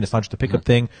or women. It's not just a pickup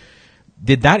thing.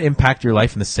 Did that impact your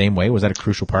life in the same way? Was that a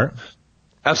crucial part?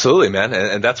 Absolutely, man.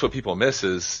 And that's what people miss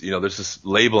is, there's this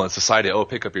label in society, oh,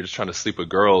 pickup, you're just trying to sleep with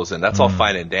girls. And that's all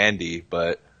fine and dandy.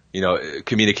 But,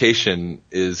 communication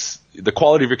the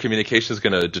quality of your communication is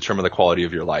going to determine the quality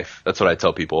of your life. That's what I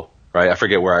tell people, right? I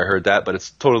forget where I heard that, but it's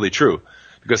totally true.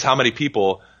 Because how many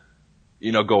people,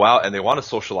 go out and they want to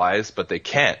socialize, but they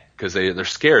can't because they're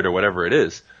scared or whatever it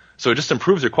is. So it just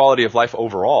improves your quality of life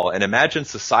overall. And imagine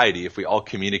society if we all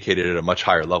communicated at a much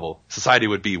higher level. Society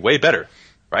would be way better,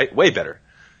 right? Way better.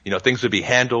 Things would be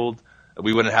handled.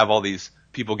 We wouldn't have all these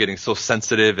people getting so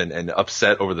sensitive and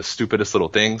upset over the stupidest little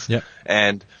things. Yeah.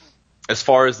 And as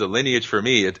far as the lineage for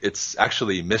me, it's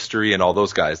actually Mystery and all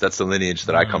those guys. That's the lineage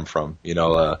that I come from.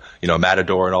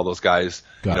 Matador and all those guys.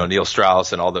 Neil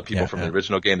Strauss and all the people from the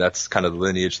original game. That's kind of the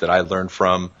lineage that I learned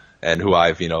from and who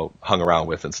I've hung around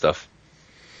with and stuff.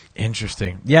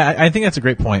 Interesting. Yeah, I think that's a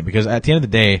great point because at the end of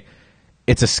the day,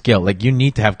 it's a skill. Like you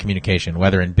need to have communication,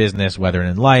 whether in business, whether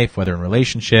in life, whether in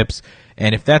relationships.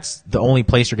 And if that's the only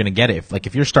place you're going to get it,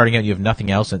 if you're starting out and you have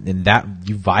nothing else and that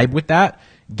you vibe with that,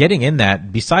 getting in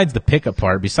that, besides the pickup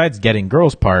part, besides getting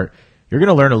girls part, you're going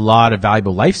to learn a lot of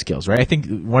valuable life skills, right? I think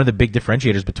one of the big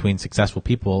differentiators between successful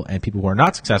people and people who are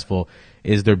not successful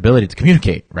is their ability to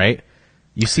communicate, right?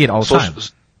 You see it all the time.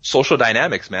 Social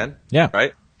dynamics, man. Yeah.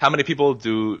 Right? How many people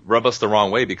do rub us the wrong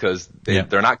way because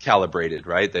they're not calibrated,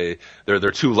 right?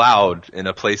 They're too loud in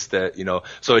a place that,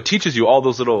 so it teaches you all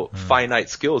those little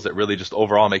finite skills that really just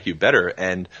overall make you better.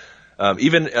 And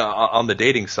even on the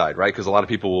dating side, right? Because a lot of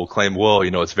people will claim, well,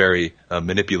 it's very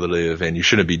manipulative and you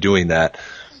shouldn't be doing that.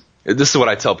 This is what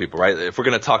I tell people, right? If we're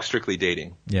going to talk strictly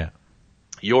dating,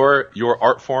 your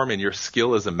art form and your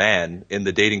skill as a man in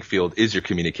the dating field is your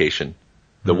communication.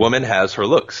 The woman has her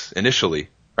looks initially,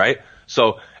 right?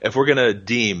 So if we're going to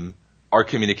deem our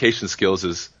communication skills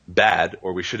as bad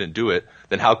or we shouldn't do it,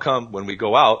 then how come when we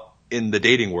go out in the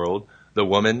dating world, the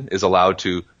woman is allowed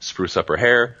to spruce up her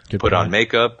hair, put on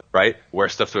makeup, right? Wear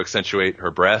stuff to accentuate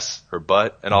her breasts, her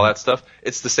butt, and all that stuff.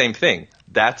 It's the same thing.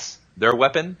 That's their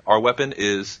weapon. Our weapon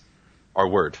is our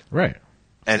word. Right.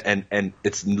 And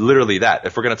it's literally that.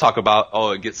 If we're going to talk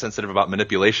about, get sensitive about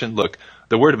manipulation, look,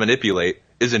 the word manipulate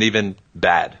isn't even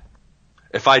bad.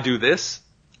 If I do this,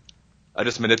 I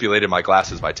just manipulated my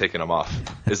glasses by taking them off.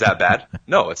 Is that bad?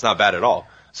 No, it's not bad at all.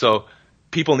 So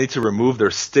people need to remove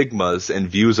their stigmas and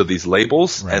views of these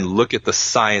labels and look at the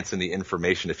science and the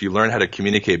information. If you learn how to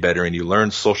communicate better and you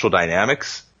learn social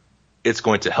dynamics, it's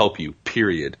going to help you,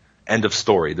 period. End of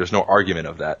story. There's no argument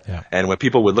of that. Yeah. And when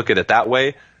people would look at it that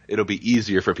way, it'll be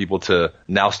easier for people to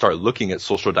now start looking at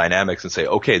social dynamics and say,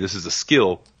 okay, this is a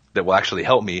skill that will actually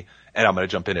help me and I'm going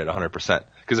to jump in at 100%.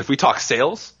 Because if we talk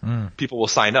sales, people will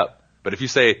sign up. But if you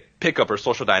say pickup or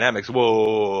social dynamics,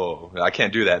 whoa, I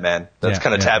can't do that, man. That's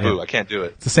kind of taboo. I can't do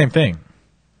it. It's the same thing.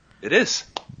 It is.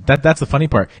 That's the funny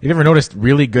part. Have you ever noticed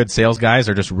really good sales guys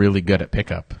are just really good at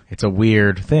pickup? It's a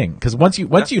weird thing. Because once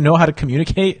you know how to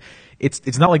communicate,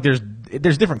 it's not like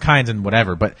there's different kinds and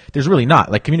whatever, but there's really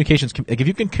not. Like communications, like if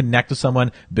you can connect with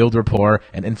someone, build rapport,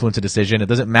 and influence a decision, it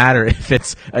doesn't matter if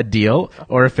it's a deal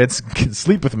or if it's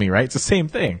sleep with me, right? It's the same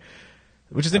thing.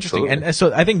 Which is interesting. Absolutely. And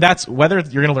so I think that's whether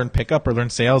you're going to learn pickup or learn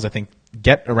sales, I think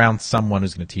get around someone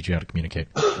who's going to teach you how to communicate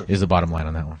is the bottom line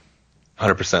on that one.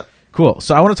 100%. Cool.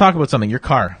 So I want to talk about something. Your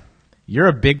car. You're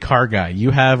a big car guy.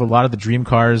 You have a lot of the dream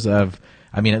cars of,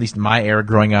 at least my era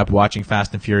growing up watching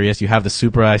Fast and Furious. You have the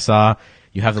Supra I saw.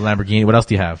 You have the Lamborghini. What else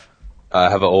do you have? I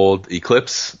have an old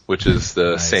Eclipse, which is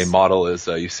the same model as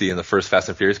you see in the first Fast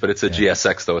and Furious, but it's a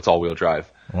GSX, though. It's all-wheel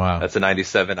drive. Wow. That's a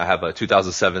 97. I have a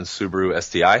 2007 Subaru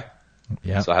STI.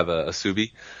 Yeah. So I have a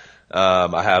Subi.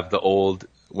 I have the old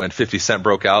when 50 Cent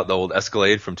broke out, the old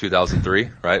Escalade from 2003,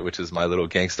 right? Which is my little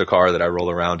gangster car that I roll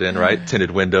around in, right?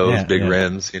 Tinted windows, big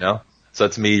rims, you know? So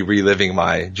that's me reliving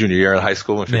my junior year in high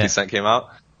school when 50 Cent came out.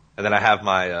 And then I have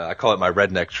my, I call it my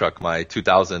redneck truck, my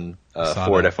 2000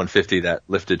 Ford F-150, that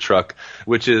lifted truck,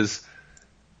 which is,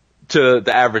 to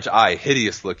the average eye,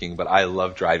 hideous looking, but I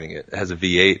love driving it. It has a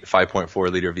V8,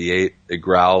 5.4 liter V8. It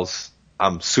growls.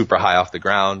 I'm super high off the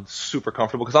ground, super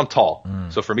comfortable because I'm tall.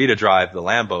 So for me to drive the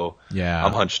Lambo,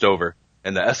 I'm hunched over.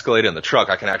 And the Escalade and the truck,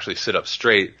 I can actually sit up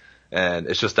straight, and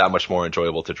it's just that much more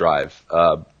enjoyable to drive.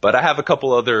 But I have a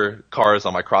couple other cars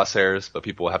on my crosshairs, but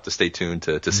people will have to stay tuned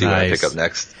to see what I pick up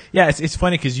next. Yeah, it's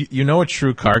funny because you know a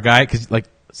true car guy, because like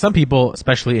some people,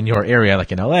 especially in your area,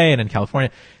 like in LA and in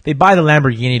California, they buy the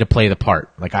Lamborghini to play the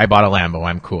part. Like, I bought a Lambo,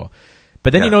 I'm cool.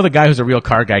 But then you know the guy who's a real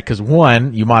car guy because,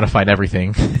 one, you modified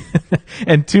everything.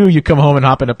 And two, you come home and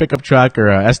hop in a pickup truck or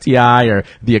a STI or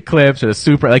the Eclipse or the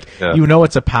Supra. Like, you know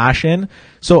it's a passion.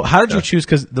 So how did you choose?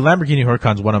 Because the Lamborghini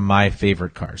Huracan is one of my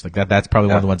favorite cars. Like, that's probably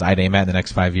one of the ones I'd aim at in the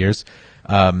next 5 years.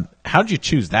 How did you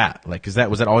choose that? Like, was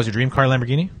that always your dream car,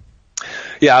 Lamborghini?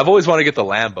 Yeah, I've always wanted to get the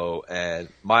Lambo, and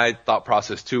my thought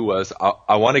process too was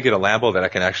I want to get a Lambo that I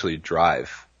can actually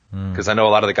drive, because I know a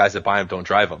lot of the guys that buy them don't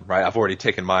drive them, right? I've already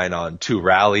taken mine on 2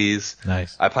 rallies.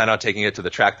 Nice. I plan on taking it to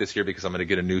the track this year because I'm going to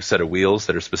get a new set of wheels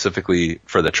that are specifically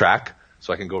for the track,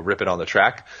 so I can go rip it on the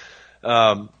track.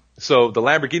 So the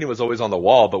Lamborghini was always on the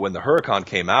wall, but when the Huracan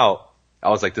came out, I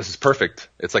was like, this is perfect.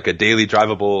 It's like a daily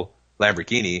drivable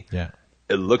Lamborghini. Yeah.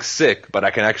 It looks sick, but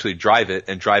I can actually drive it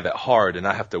and drive it hard and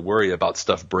not have to worry about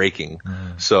stuff breaking.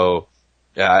 So,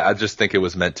 yeah, I just think it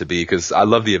was meant to be, because I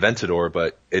love the Aventador,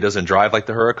 but it doesn't drive like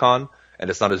the Huracan and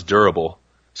it's not as durable.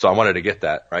 So I wanted to get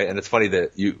that, right? And it's funny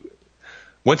that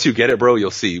once you get it, bro,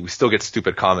 you'll see. We still get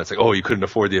stupid comments like, oh, you couldn't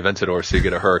afford the Aventador, so you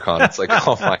get a Huracan. It's like,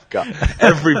 oh my God.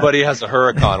 Everybody has a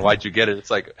Huracan. Why'd you get it? It's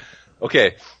like,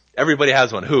 okay, everybody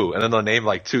has one. Who? And then they'll name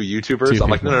like 2 YouTubers. I'm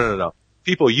like, no.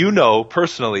 People you know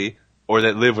personally, or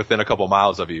that live within a couple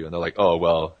miles of you, and they're like, oh,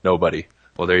 well, nobody.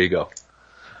 Well, there you go.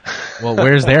 Well,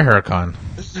 where's their Huracan?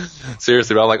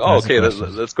 Seriously, but I'm like, oh, okay,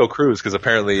 let's go cruise, because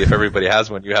apparently if everybody has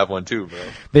one, you have one too, bro.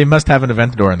 They must have an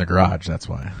Aventador in the garage, that's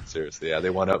why. Seriously, yeah, they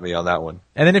one-up me on that one.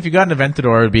 And then if you got an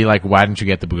Aventador, it'd be like, why didn't you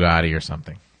get the Bugatti or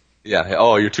something? Yeah,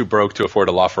 oh, you're too broke to afford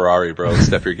a LaFerrari, bro.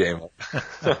 Step your game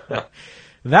up.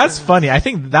 That's funny. I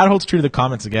think that holds true to the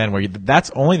comments again, where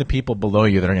that's only the people below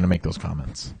you that are going to make those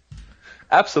comments.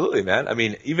 Absolutely, man. I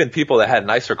mean, even people that had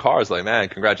nicer cars, like, man,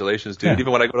 congratulations, dude.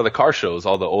 Even when I go to the car shows,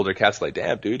 all the older cats like,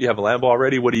 damn, dude, you have a Lambo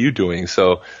already? What are you doing?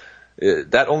 So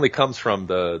that only comes from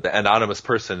the anonymous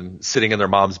person sitting in their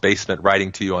mom's basement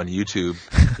writing to you on YouTube,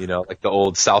 you know, like the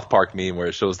old South Park meme where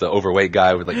it shows the overweight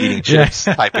guy with like eating chips,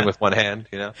 typing with one hand,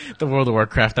 you know? The World of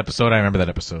Warcraft episode. I remember that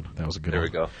episode. That was a good one. There we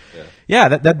go. Yeah,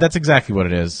 that's exactly what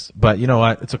it is. But you know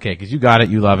what? It's okay, because you got it.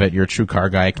 You love it. You're a true car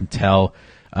guy. I can tell.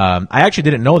 I actually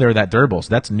didn't know they were that durable, so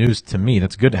that's news to me.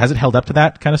 That's good. Has it held up to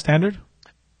that kind of standard?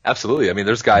 Absolutely. I mean,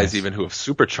 there's guys even who have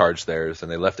supercharged theirs and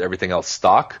they left everything else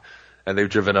stock, and they've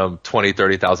driven them 20,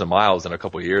 30,000 miles in a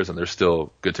couple of years, and they're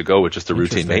still good to go with just the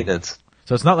routine maintenance.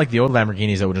 So it's not like the old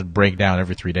Lamborghinis that would just break down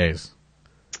every 3 days.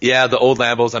 Yeah, the old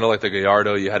Lambos, I know, like the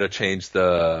Gallardo, you had to change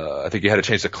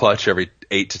the clutch every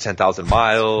 8 to 10,000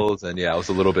 miles, and yeah, it was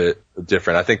a little bit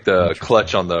different. I think the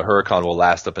clutch on the Huracan will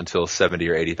last up until 70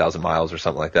 or 80,000 miles or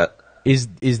something like that. Is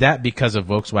that because of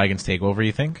Volkswagen's takeover,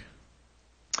 you think?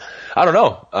 I don't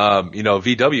know. You know,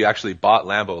 VW actually bought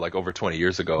Lambo like over 20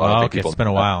 years ago. I don't think it's been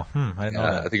a while. I didn't know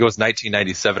that. I think it was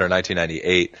 1997 or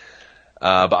 1998.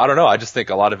 But I don't know. I just think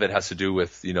a lot of it has to do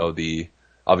with, you know,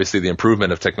 obviously the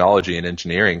improvement of technology and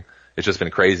engineering. It's just been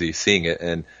crazy seeing it.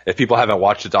 And if people haven't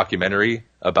watched a documentary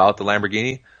about the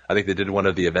Lamborghini, I think they did one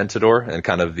of the Aventador and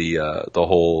kind of the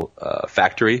whole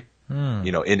factory,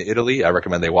 you know, in Italy. I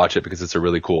recommend they watch it because it's a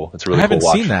really cool watch. I haven't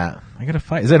seen that. I gotta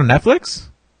find. Is that on Netflix?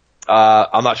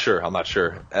 I'm not sure.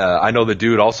 I know the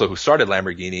dude also who started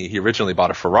Lamborghini. He originally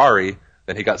bought a Ferrari.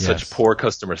 Then he got such poor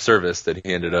customer service that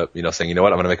he ended up, you know, saying, you know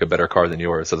what, I'm going to make a better car than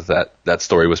yours. So that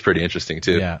story was pretty interesting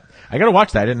too. Yeah. I got to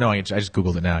watch that. I didn't know. I just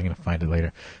Googled it now. I'm going to find it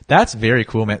later. That's very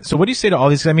cool, man. So what do you say to all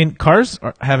these? I mean, cars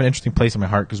have an interesting place in my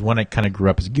heart because one, I kind of grew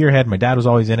up as a gearhead. My dad was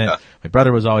always in it. Yeah. My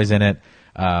brother was always in it.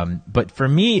 But for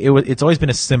me, it's always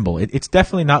been a symbol. It's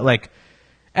definitely not like,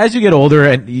 as you get older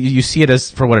and you see it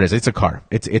as for what it is, it's a car.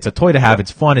 It's a toy to have.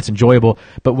 It's fun. It's enjoyable.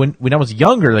 But when I was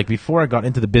younger, like before I got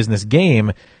into the business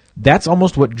game, that's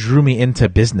almost what drew me into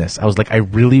business. I was like, I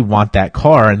really want that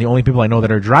car, and the only people I know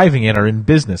that are driving it are in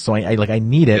business. So I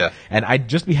need it, Yeah. and I'd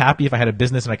just be happy if I had a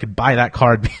business and I could buy that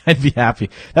car. I'd be happy.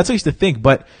 That's what I used to think,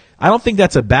 but I don't think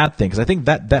that's a bad thing, because I think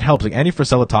that helps. Like Andy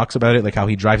Frisella talks about it, like how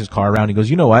he drives his car around. He goes,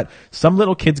 you know what? Some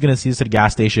little kid's going to see this at a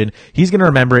gas station. He's going to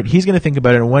remember it. He's going to think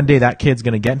about it. And one day that kid's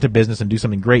going to get into business and do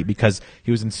something great because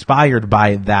he was inspired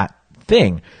by that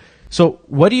thing. So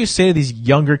what do you say to these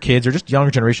younger kids, or just younger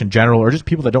generation in general, or just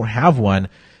people that don't have one?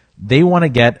 They want to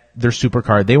get their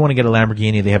supercar. They want to get a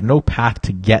Lamborghini. They have no path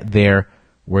to get there.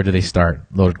 Where do they start?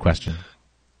 Loaded question.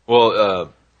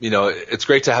 Well, it's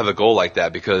great to have a goal like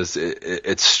that, because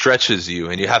it stretches you,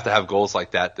 and you have to have goals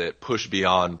like that push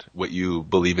beyond what you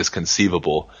believe is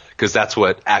conceivable, because that's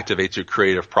what activates your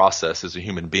creative process as a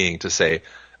human being to say,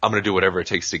 I'm going to do whatever it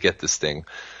takes to get this thing.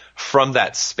 From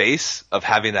that space of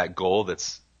having that goal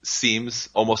that seems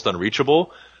almost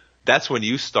unreachable, that's when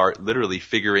you start literally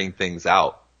figuring things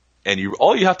out. And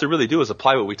all you have to really do is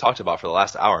apply what we talked about for the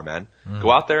last hour, man.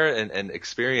 Go out there and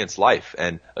experience life.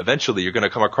 And eventually you're going to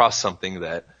come across something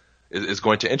that is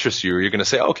going to interest you, or you're going to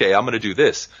say, okay, I'm going to do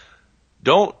this.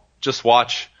 Don't just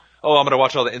watch, I'm going to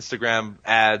watch all the Instagram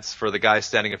ads for the guys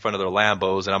standing in front of their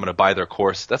Lambos and I'm going to buy their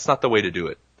course. That's not the way to do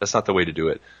it. That's not the way to do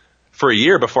it. For a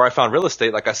year before I found real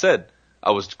estate, like I said,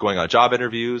 I was going on job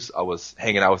interviews. I was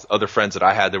hanging out with other friends that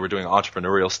I had that were doing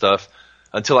entrepreneurial stuff,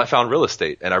 until I found real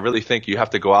estate. And I really think you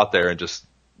have to go out there and just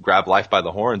grab life by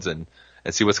the horns and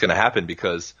see what's going to happen,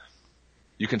 because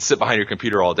you can sit behind your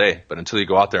computer all day, but until you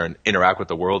go out there and interact with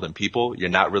the world and people, you're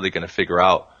not really going to figure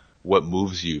out what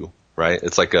moves you, right?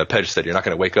 It's like Pedge said, you're not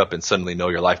going to wake up and suddenly know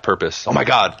your life purpose. Oh my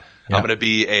God, yeah. I'm going to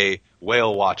be a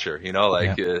whale watcher,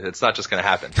 It's not just going to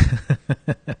happen.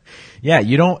 Yeah,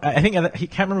 you don't, I think, he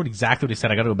can't remember exactly what he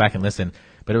said. I got to go back and listen,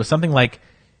 but it was something like,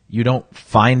 you don't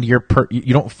find your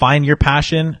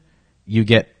passion, you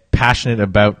get passionate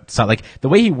about something. Like the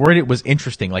way he worded it was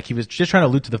interesting. Like he was just trying to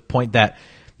allude to the point that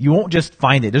you won't just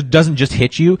find it. It doesn't just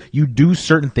hit you. You do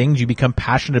certain things, you become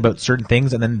passionate about certain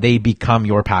things, and then they become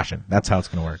your passion. That's how it's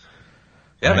going to work.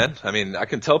 Yeah, right? Man. I mean, I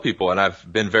can tell people, and I've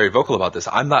been very vocal about this,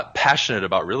 I'm not passionate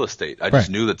about real estate. I just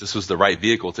knew that this was the right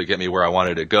vehicle to get me where I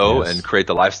wanted to go and create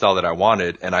the lifestyle that I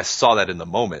wanted. And I saw that in the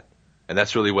moment. And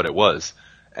that's really what it was.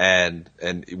 And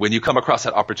when you come across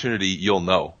that opportunity, you'll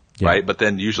know, right? But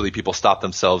then usually people stop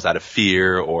themselves out of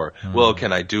fear or, well,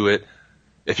 can I do it?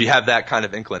 If you have that kind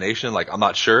of inclination, like, I'm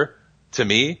not sure, to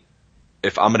me,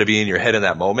 if I'm going to be in your head in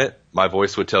that moment, my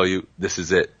voice would tell you, this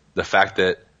is it. The fact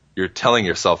that you're telling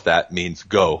yourself that means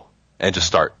go and just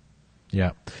start.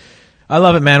 Yeah. I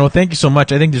love it, man. Well, thank you so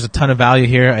much. I think there's a ton of value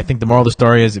here. I think the moral of the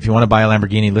story is, if you want to buy a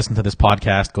Lamborghini, listen to this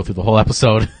podcast, go through the whole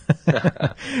episode,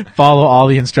 follow all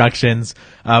the instructions.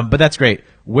 But that's great.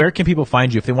 Where can people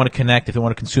find you if they want to connect, if they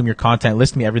want to consume your content?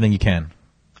 List me everything you can.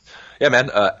 Yeah, man.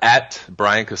 At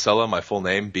Bryan Casella, my full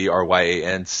name,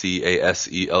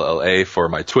 BryanCasella for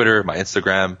my Twitter, my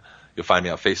Instagram. You'll find me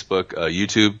on Facebook,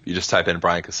 YouTube. You just type in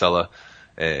Bryan Casella,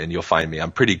 and you'll find me.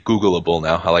 I'm pretty Googleable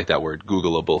now. I like that word,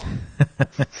 Googleable.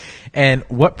 And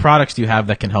what products do you have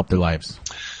that can help their lives?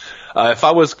 If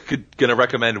I was going to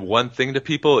recommend one thing to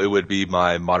people, it would be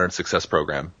my Modern Success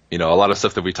Program. A lot of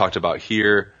stuff that we talked about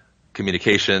here,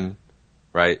 communication,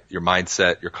 right? Your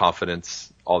mindset, your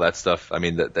confidence, all that stuff. I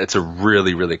mean, that's a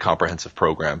really, really comprehensive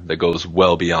program that goes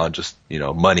well beyond just,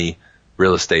 money,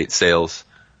 real estate, sales.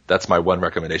 That's my one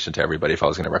recommendation to everybody if I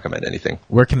was going to recommend anything.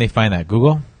 Where can they find that?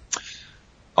 Google?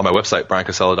 On my website,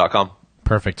 bryancasella.com.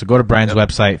 Perfect. So go to Bryan's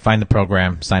website, find the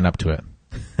program, sign up to it.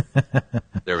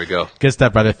 There we go. Good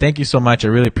stuff, brother. Thank you so much. I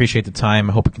really appreciate the time.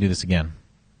 I hope we can do this again.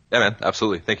 Yeah, man.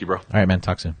 Absolutely. Thank you, bro. All right, man.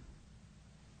 Talk soon.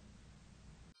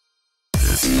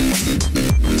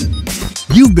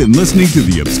 You've been listening to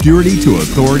the Obscurity to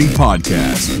Authority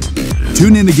podcast.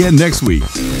 Tune in again next week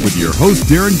with your host,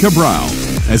 Darren Cabral,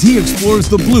 as he explores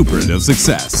the blueprint of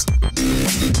success.